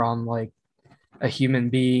 just from like a human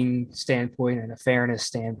being standpoint and a fairness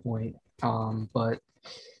standpoint. But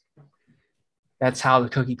that's how the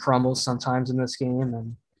cookie crumbles sometimes in this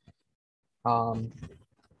game.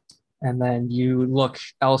 And then you look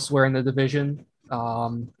elsewhere in the division.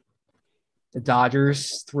 The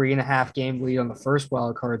Dodgers, 3.5 game lead on the first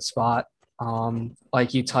wild card spot.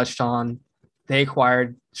 Like you touched on, they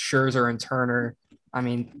acquired Scherzer and Turner. I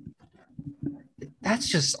mean, That's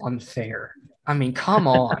just unfair. I mean, come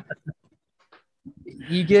on.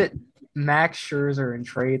 You get Max Scherzer and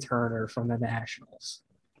Trey Turner from the Nationals,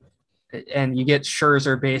 and you get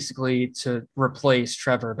Scherzer basically to replace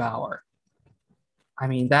Trevor Bauer. I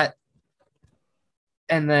mean that,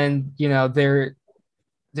 and then they're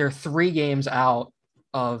 3 games out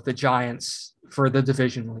of the Giants for the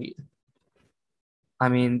division lead. I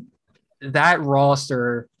mean, that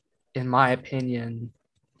roster, in my opinion,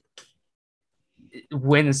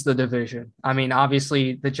 wins the division. I mean,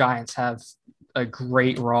 obviously the Giants have a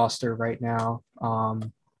great roster right now,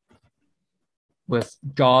 with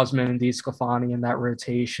Gosman and DeSclafani in that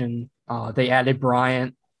rotation. They added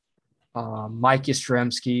Bryant, Mike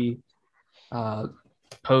Yastrzemski,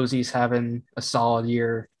 Posey's having a solid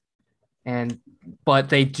year, but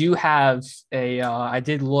they do have a. I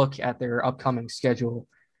did look at their upcoming schedule.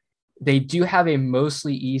 They do have a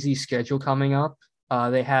mostly easy schedule coming up.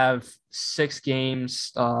 They have 6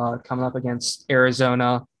 games coming up against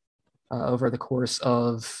Arizona over the course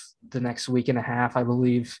of the next week and a half, I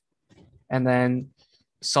believe. And then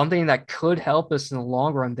something that could help us in the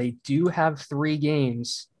long run, they do have 3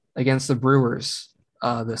 games against the Brewers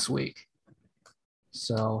this week.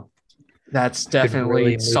 So that's definitely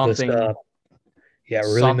really something. Up. Yeah,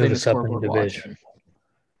 really move us up in the division.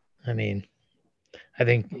 I mean, I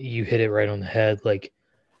think you hit it right on the head. Like,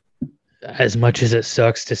 as much as it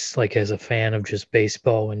sucks to, like, as a fan of just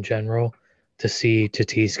baseball in general, to see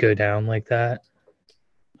Tatis go down like that,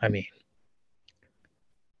 I mean,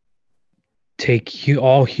 take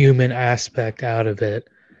all human aspect out of it,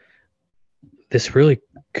 this really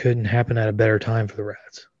couldn't happen at a better time for the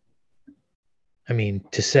Reds. I mean,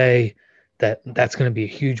 to say that that's going to be a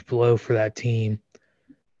huge blow for that team,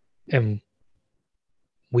 and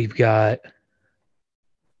we're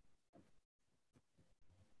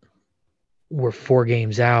 4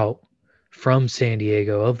 games out from San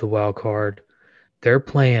Diego of the wild card. They're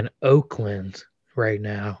playing Oakland right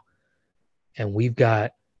now, and we've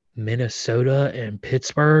got Minnesota and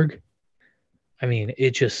Pittsburgh. I mean,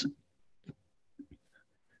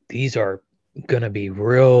 these are going to be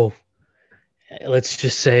real. Let's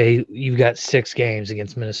just say you've got 6 games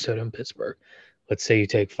against Minnesota and Pittsburgh. Let's say you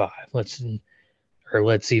take 5. Let's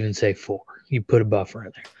even say 4. You put a buffer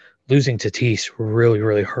in there. Losing Tatis really,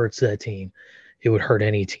 really hurts that team. It would hurt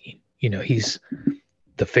any team. He's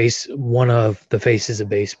one of the faces of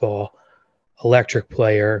baseball, electric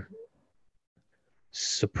player,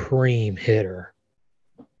 supreme hitter.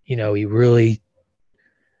 It's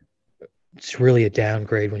really a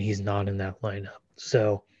downgrade when he's not in that lineup.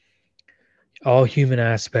 So, all human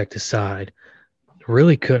aspect aside, it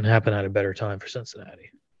really couldn't happen at a better time for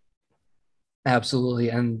Cincinnati. Absolutely.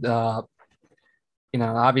 And,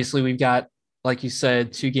 obviously we've got, like you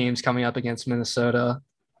said, 2 games coming up against Minnesota,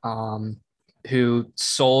 who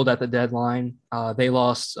sold at the deadline. They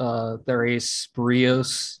lost their ace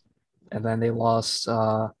Barrios, and then they lost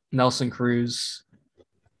Nelson Cruz.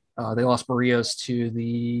 They lost Barrios to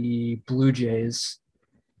the Blue Jays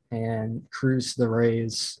and Cruz to the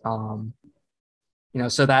Rays.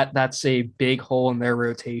 So that's a big hole in their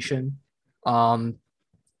rotation.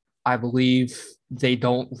 I believe they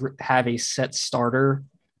don't have a set starter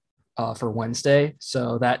for Wednesday,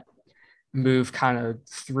 so that move kind of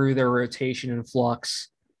threw their rotation in flux.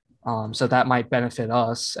 So that might benefit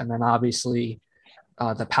us. And then obviously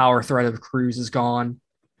the power threat of Cruz is gone.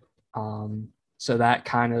 So that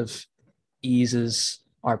kind of eases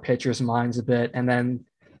our pitchers' minds a bit. And then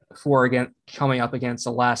coming up against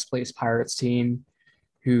the last place Pirates team,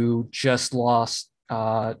 who just lost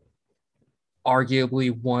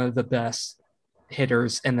arguably one of the best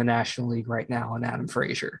hitters in the National League right now in Adam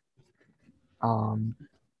Frazier.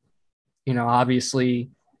 Obviously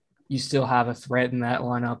you still have a threat in that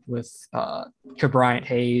lineup with Ke'Bryan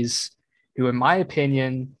Hayes, who in my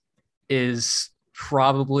opinion is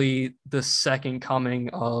probably the second coming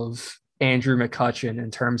of Andrew McCutchen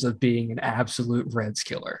in terms of being an absolute Reds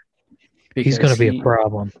killer. He's going to be a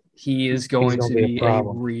problem. He is going to be a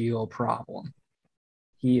real problem.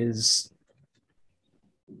 He is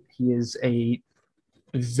a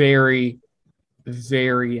very,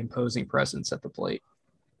 very imposing presence at the plate.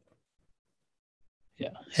 Yeah.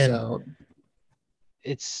 And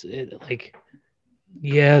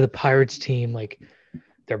the Pirates team,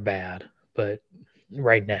 they're bad, but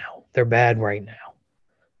right now, they're bad right now.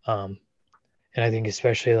 And I think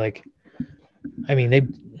especially they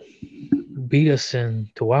beat us in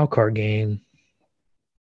the wild card game,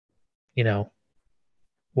 7-8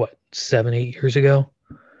 years ago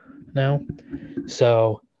now.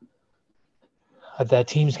 So that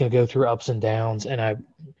team's going to go through ups and downs. And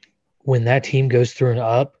when that team goes through an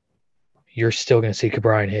up, you're still going to see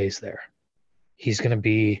Brian Hayes there. He's going to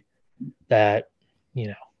be that,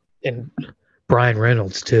 and Brian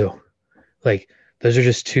Reynolds too. Like, those are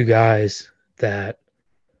just two guys that,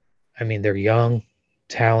 I mean, they're young,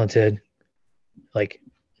 talented. Like,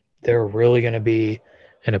 they're really going to be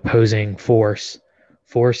an opposing force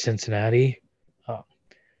for Cincinnati. Um,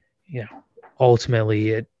 ultimately,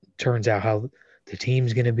 it turns out how the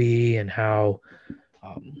team's going to be and how,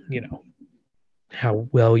 how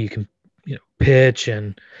well you can, pitch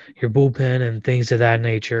and your bullpen and things of that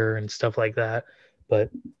nature and stuff like that.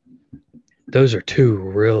 But those are two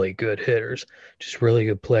really good hitters, just really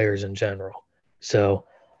good players in general. So,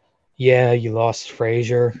 yeah, you lost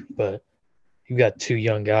Frazier, but you've got two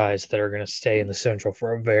young guys that are going to stay in the Central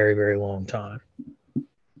for a very, very long time.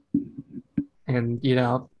 And,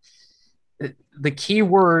 the key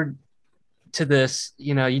word to this,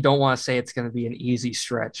 you don't want to say it's going to be an easy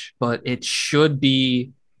stretch, but it should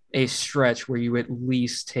be a stretch where you at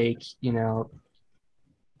least take,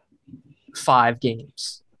 5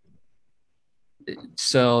 games.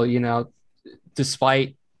 So,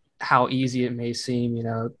 despite how easy it may seem,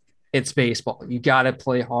 it's baseball. You got to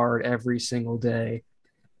play hard every single day.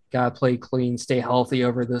 Got to play clean, stay healthy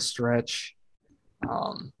over this stretch.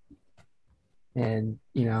 And,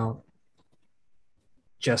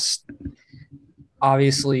 just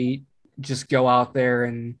obviously just go out there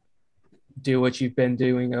and do what you've been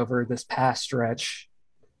doing over this past stretch.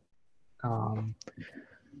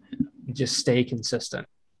 Just stay consistent.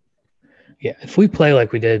 Yeah, if we play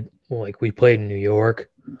like we did, like we played in New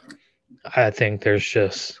York, I think there's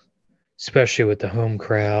just, especially with the home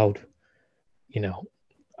crowd,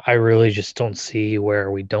 I really just don't see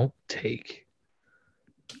where we don't take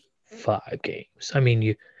 5 games. I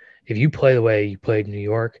mean, if you play the way you played in New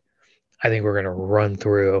York, I think we're going to run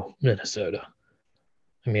through Minnesota.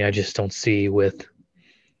 I mean, I just don't see when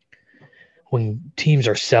teams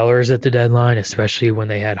are sellers at the deadline, especially when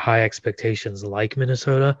they had high expectations like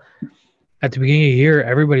Minnesota. At the beginning of the year,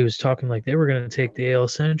 everybody was talking like they were going to take the AL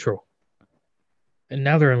Central. And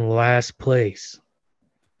now they're in last place.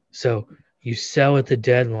 So you sell at the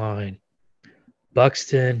deadline.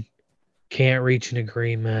 Buxton can't reach an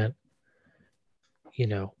agreement.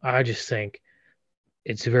 I just think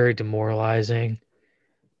it's very demoralizing.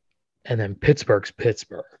 And then Pittsburgh's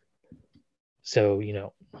Pittsburgh. So,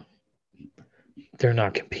 they're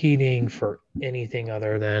not competing for anything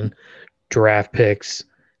other than draft picks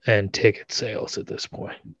and ticket sales at this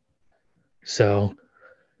point. So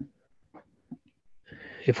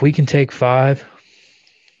if we can take 5,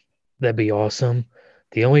 that'd be awesome.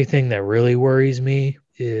 The only thing that really worries me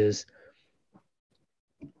is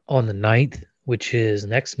on the 9th, which is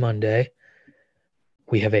next Monday,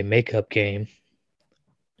 we have a makeup game.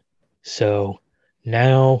 So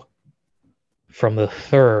now from the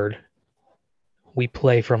 3rd, we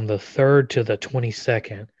play from the 3rd to the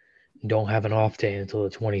 22nd and don't have an off day until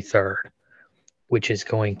the 23rd, which is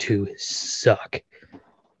going to suck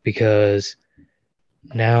because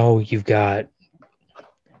now you've got,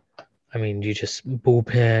 you just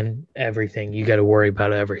bullpen everything. You got to worry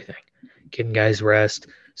about everything. Getting guys rest,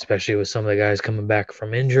 especially with some of the guys coming back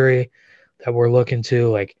from injury that we're looking to,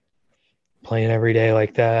 like playing every day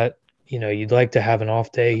like that. You'd like to have an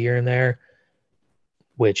off day here and there,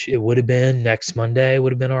 which it would have been next Monday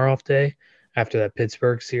would have been our off day after that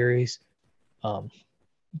Pittsburgh series. But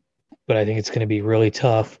I think it's going to be really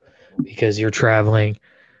tough because you're traveling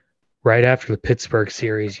right after the Pittsburgh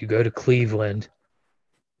series. You go to Cleveland.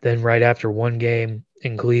 Then right after one game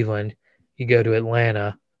in Cleveland, you go to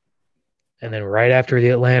Atlanta. And then right after the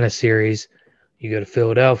Atlanta series, you go to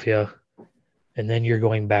Philadelphia. And then you're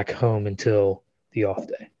going back home until the off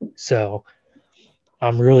day. So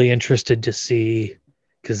I'm really interested to see,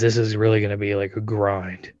 because this is really going to be like a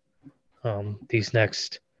grind. These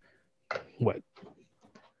next,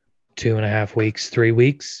 2.5 weeks, 3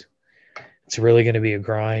 weeks, it's really going to be a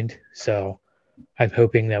grind. So I'm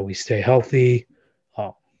hoping that we stay healthy.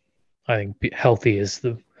 I think healthy is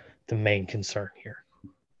the main concern here.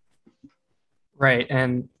 Right.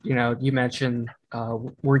 And, you mentioned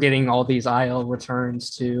we're getting all these IL returns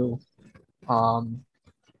to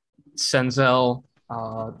Senzel.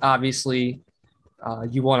 Obviously,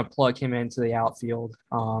 you want to plug him into the outfield.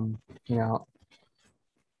 To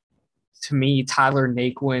me, Tyler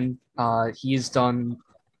Naquin, he's done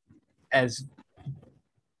his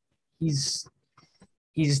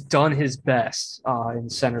best in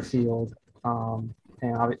center field, and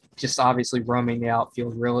just obviously roaming the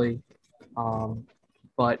outfield really.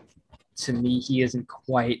 But to me, he isn't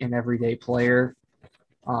quite an everyday player.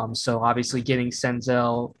 So obviously getting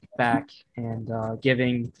Senzel back and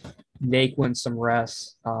giving Naquin some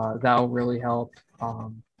rest. That'll really help.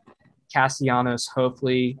 Castellanos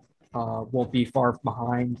hopefully won't be far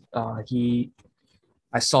behind.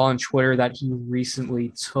 I saw on Twitter that he recently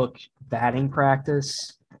took batting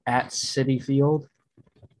practice at Citi Field.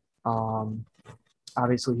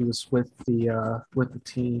 Obviously, he was with the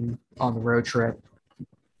team on the road trip,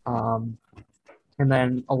 and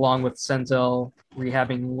then along with Senzel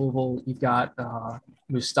rehabbing Louisville, you've got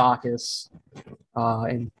Moustakas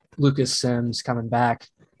and Lucas Sims coming back.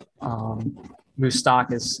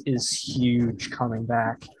 Moustakas is huge coming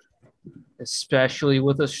back, especially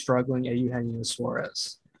with a struggling Eugenio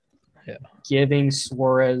Suarez. Yeah. Giving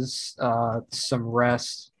Suarez some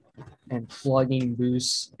rest and plugging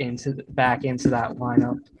Moose back into that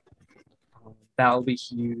lineup, that will be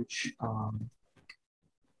huge. From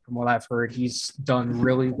what I've heard, he's done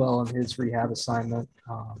really well in his rehab assignment.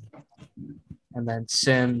 And then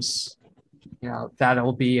Sims,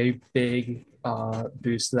 that'll be a big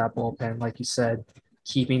boost to that bullpen. Like you said,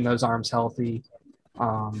 keeping those arms healthy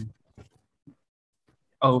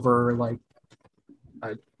over like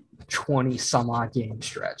a 20 some odd game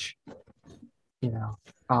stretch,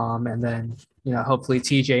 and then, hopefully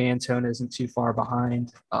TJ Antone isn't too far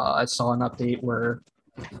behind. I saw an update where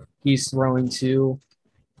he's throwing too.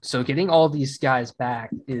 So getting all these guys back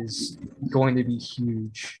is going to be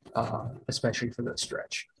huge, especially for this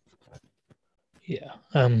stretch. Yeah.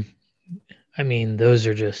 I mean, those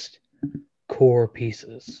are just core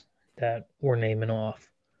pieces that we're naming off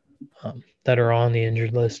that are on the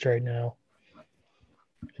injured list right now.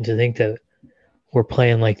 And to think that we're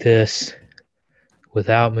playing like this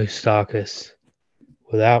without Moustakas,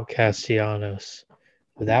 without Castellanos,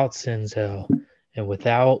 without Senzel, and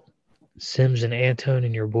without Sims and Antone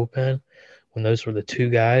in your bullpen, when those were the two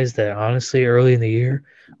guys that honestly early in the year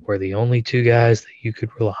were the only two guys that you could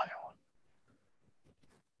rely on.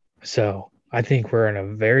 So I think we're in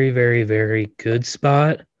a very, very, very good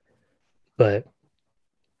spot. But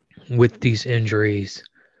with these injuries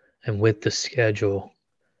and with the schedule,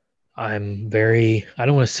 I'm I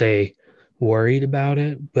don't want to say worried about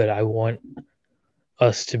it, but I want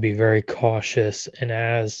us to be very cautious and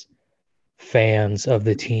as fans of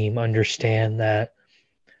the team understand that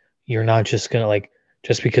you're not just going to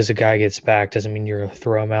just because a guy gets back doesn't mean you're going to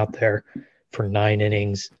throw him out there for 9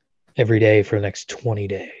 innings every day for the next 20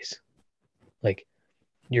 days.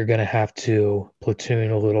 You're going to have to platoon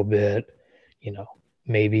a little bit,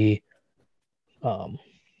 maybe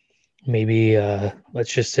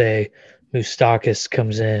let's just say Moustakas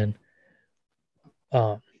comes in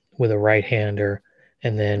with a right-hander,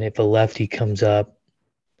 and then if a lefty comes up,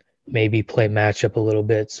 maybe play matchup a little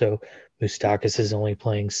bit. So Moustakas is only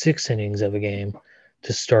playing 6 innings of a game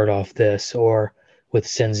to start off this, or with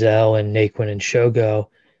Senzel and Naquin and Shogo,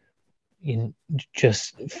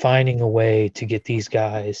 just finding a way to get these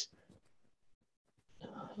guys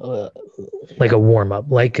like a warm-up,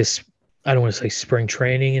 I don't want to say spring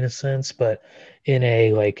training in a sense, but in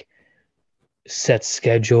a set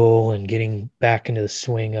schedule and getting back into the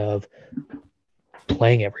swing of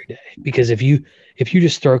playing every day. Because if you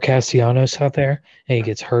just throw Castellanos out there and he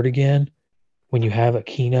gets hurt again, when you have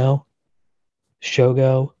Aquino,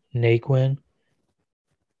 Shogo, Naquin,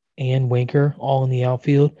 and Winker all in the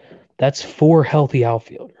outfield, that's 4 healthy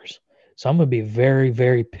outfielders. So I'm going to be very,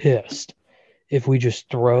 very pissed if we just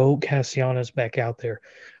throw Castellanos back out there.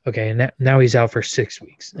 Okay, and now he's out for 6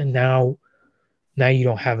 weeks. And now you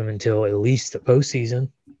don't have him until at least the postseason.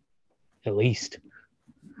 At least.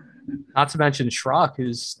 Not to mention Schrock,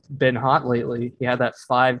 who's been hot lately. He had that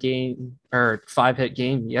 5-hit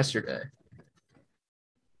game yesterday.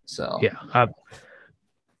 So yeah,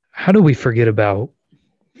 how do we forget about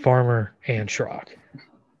Farmer and Schrock?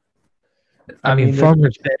 I mean,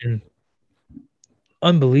 Farmer's been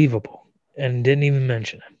unbelievable and didn't even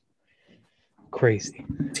mention him. Crazy.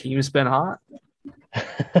 Team's been hot.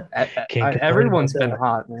 Everyone's been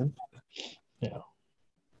hot, man. Yeah.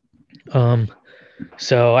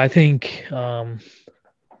 So I think to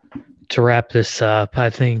wrap this up, I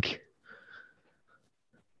think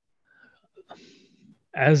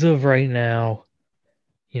as of right now,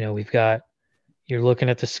 you're looking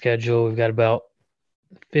at the schedule, we've got about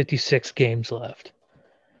 56 games left.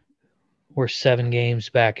 We're 7 games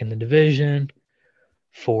back in the division,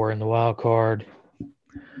 4 in the wild card.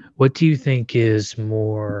 What do you think is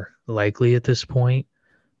more likely at this point?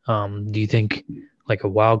 Do you think a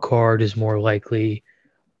wild card is more likely,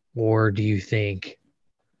 or do you think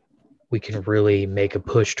we can really make a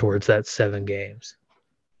push towards that 7 games?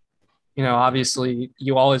 Obviously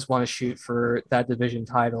you always want to shoot for that division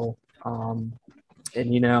title. And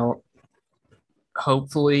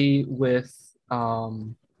hopefully with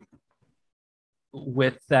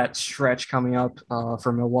with that stretch coming up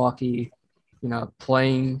for Milwaukee,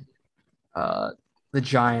 playing the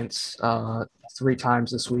Giants 3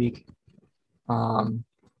 times this week. Um,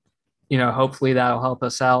 hopefully that'll help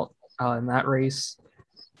us out in that race.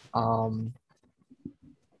 Um,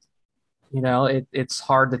 it's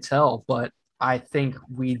hard to tell, but I think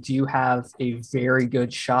we do have a very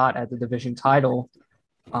good shot at the division title,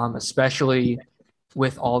 especially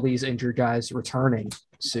with all these injured guys returning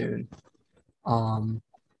soon.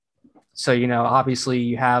 So, obviously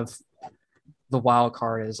you have the wild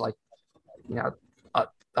card as like,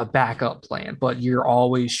 a backup plan, but you're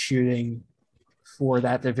always shooting for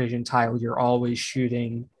that division title. You're always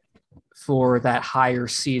shooting for that higher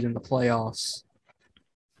seed in the playoffs.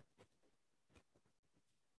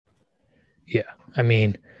 Yeah, I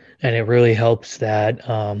mean, and it really helps that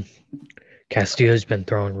Castillo's been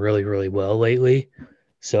throwing really, really well lately.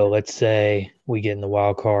 So let's say we get in the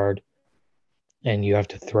wild card and you have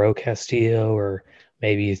to throw Castillo, or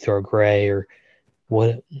maybe you throw Gray, or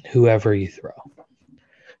whoever you throw.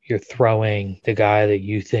 You're throwing the guy that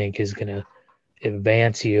you think is going to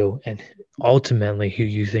advance you, and ultimately who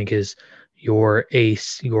you think is your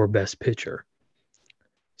ace, your best pitcher.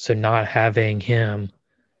 So not having him,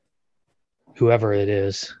 whoever it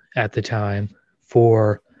is at the time,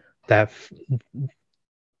 for that,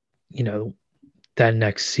 that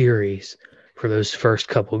next series, for those first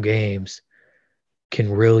couple games,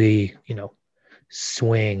 can really,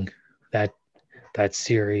 swing that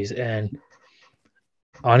series. And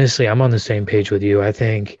honestly, I'm on the same page with you. I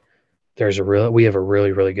think we have a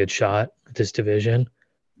really, really good shot at this division.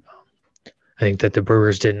 I think that the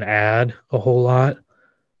Brewers didn't add a whole lot.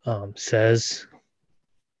 Says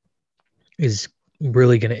is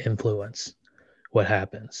really going to influence what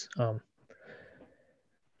happens. Willy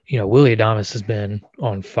Adames has been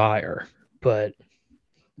on fire, but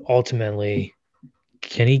ultimately,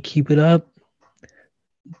 can he keep it up?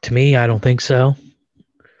 To me, I don't think so.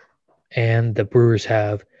 And the Brewers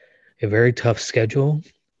have a very tough schedule,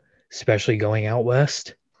 especially going out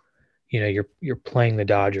west. You're playing the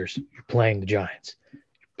Dodgers, you're playing the Giants, you're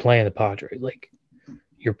playing the Padres. Like,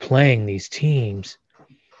 you're playing these teams.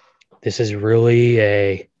 This is really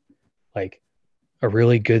a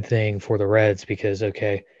really good thing for the Reds, because,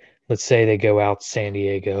 okay, let's say they go out to San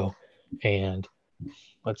Diego, and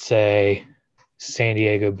let's say San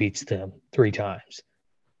Diego beats them 3 times.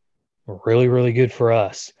 Really, really good for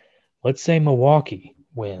us. Let's say Milwaukee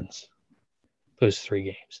wins those 3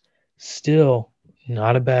 games. Still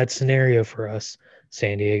not a bad scenario for us.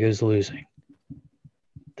 San Diego's losing.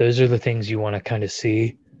 Those are the things you want to kind of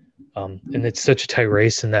see. And it's such a tight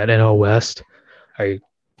race in that NL West.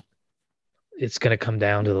 It's going to come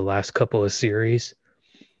down to the last couple of series.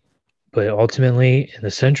 But ultimately, in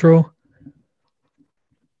the Central,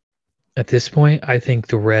 at this point, I think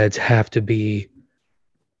the Reds have to be,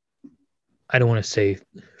 I don't want to say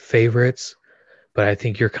favorites, but I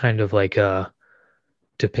think you're kind of like,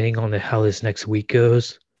 depending on how this next week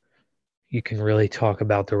goes, you can really talk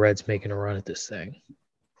about the Reds making a run at this thing.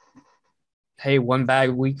 Hey, one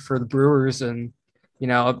bad week for the Brewers, and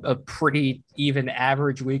a pretty even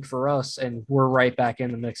average week for us, and we're right back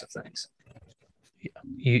in the mix of things.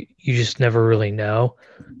 You just never really know,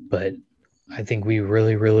 but I think we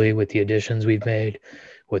really, really, with the additions we've made,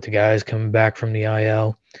 with the guys coming back from the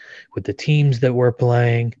IL, with the teams that we're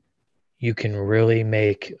playing, you can really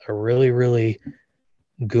make a really, really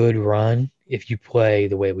good run if you play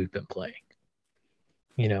the way we've been playing.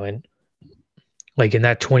 And like in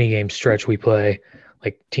that 20-game stretch, we play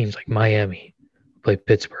like teams like Miami, we play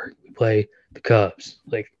Pittsburgh, we play the Cubs.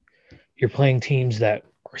 Like, you're playing teams that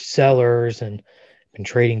are sellers and been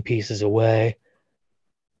trading pieces away.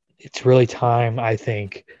 It's really time, I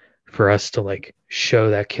think, for us to like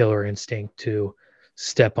show that killer instinct, to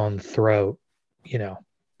step on the throat,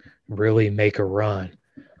 really make a run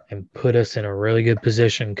and put us in a really good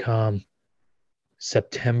position come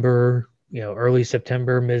September, early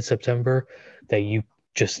September, mid-September, that you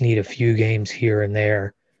just need a few games here and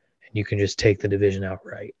there and you can just take the division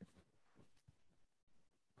outright.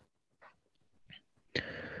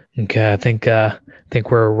 Okay, I think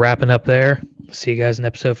we're wrapping up there. See you guys in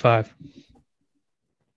episode 5.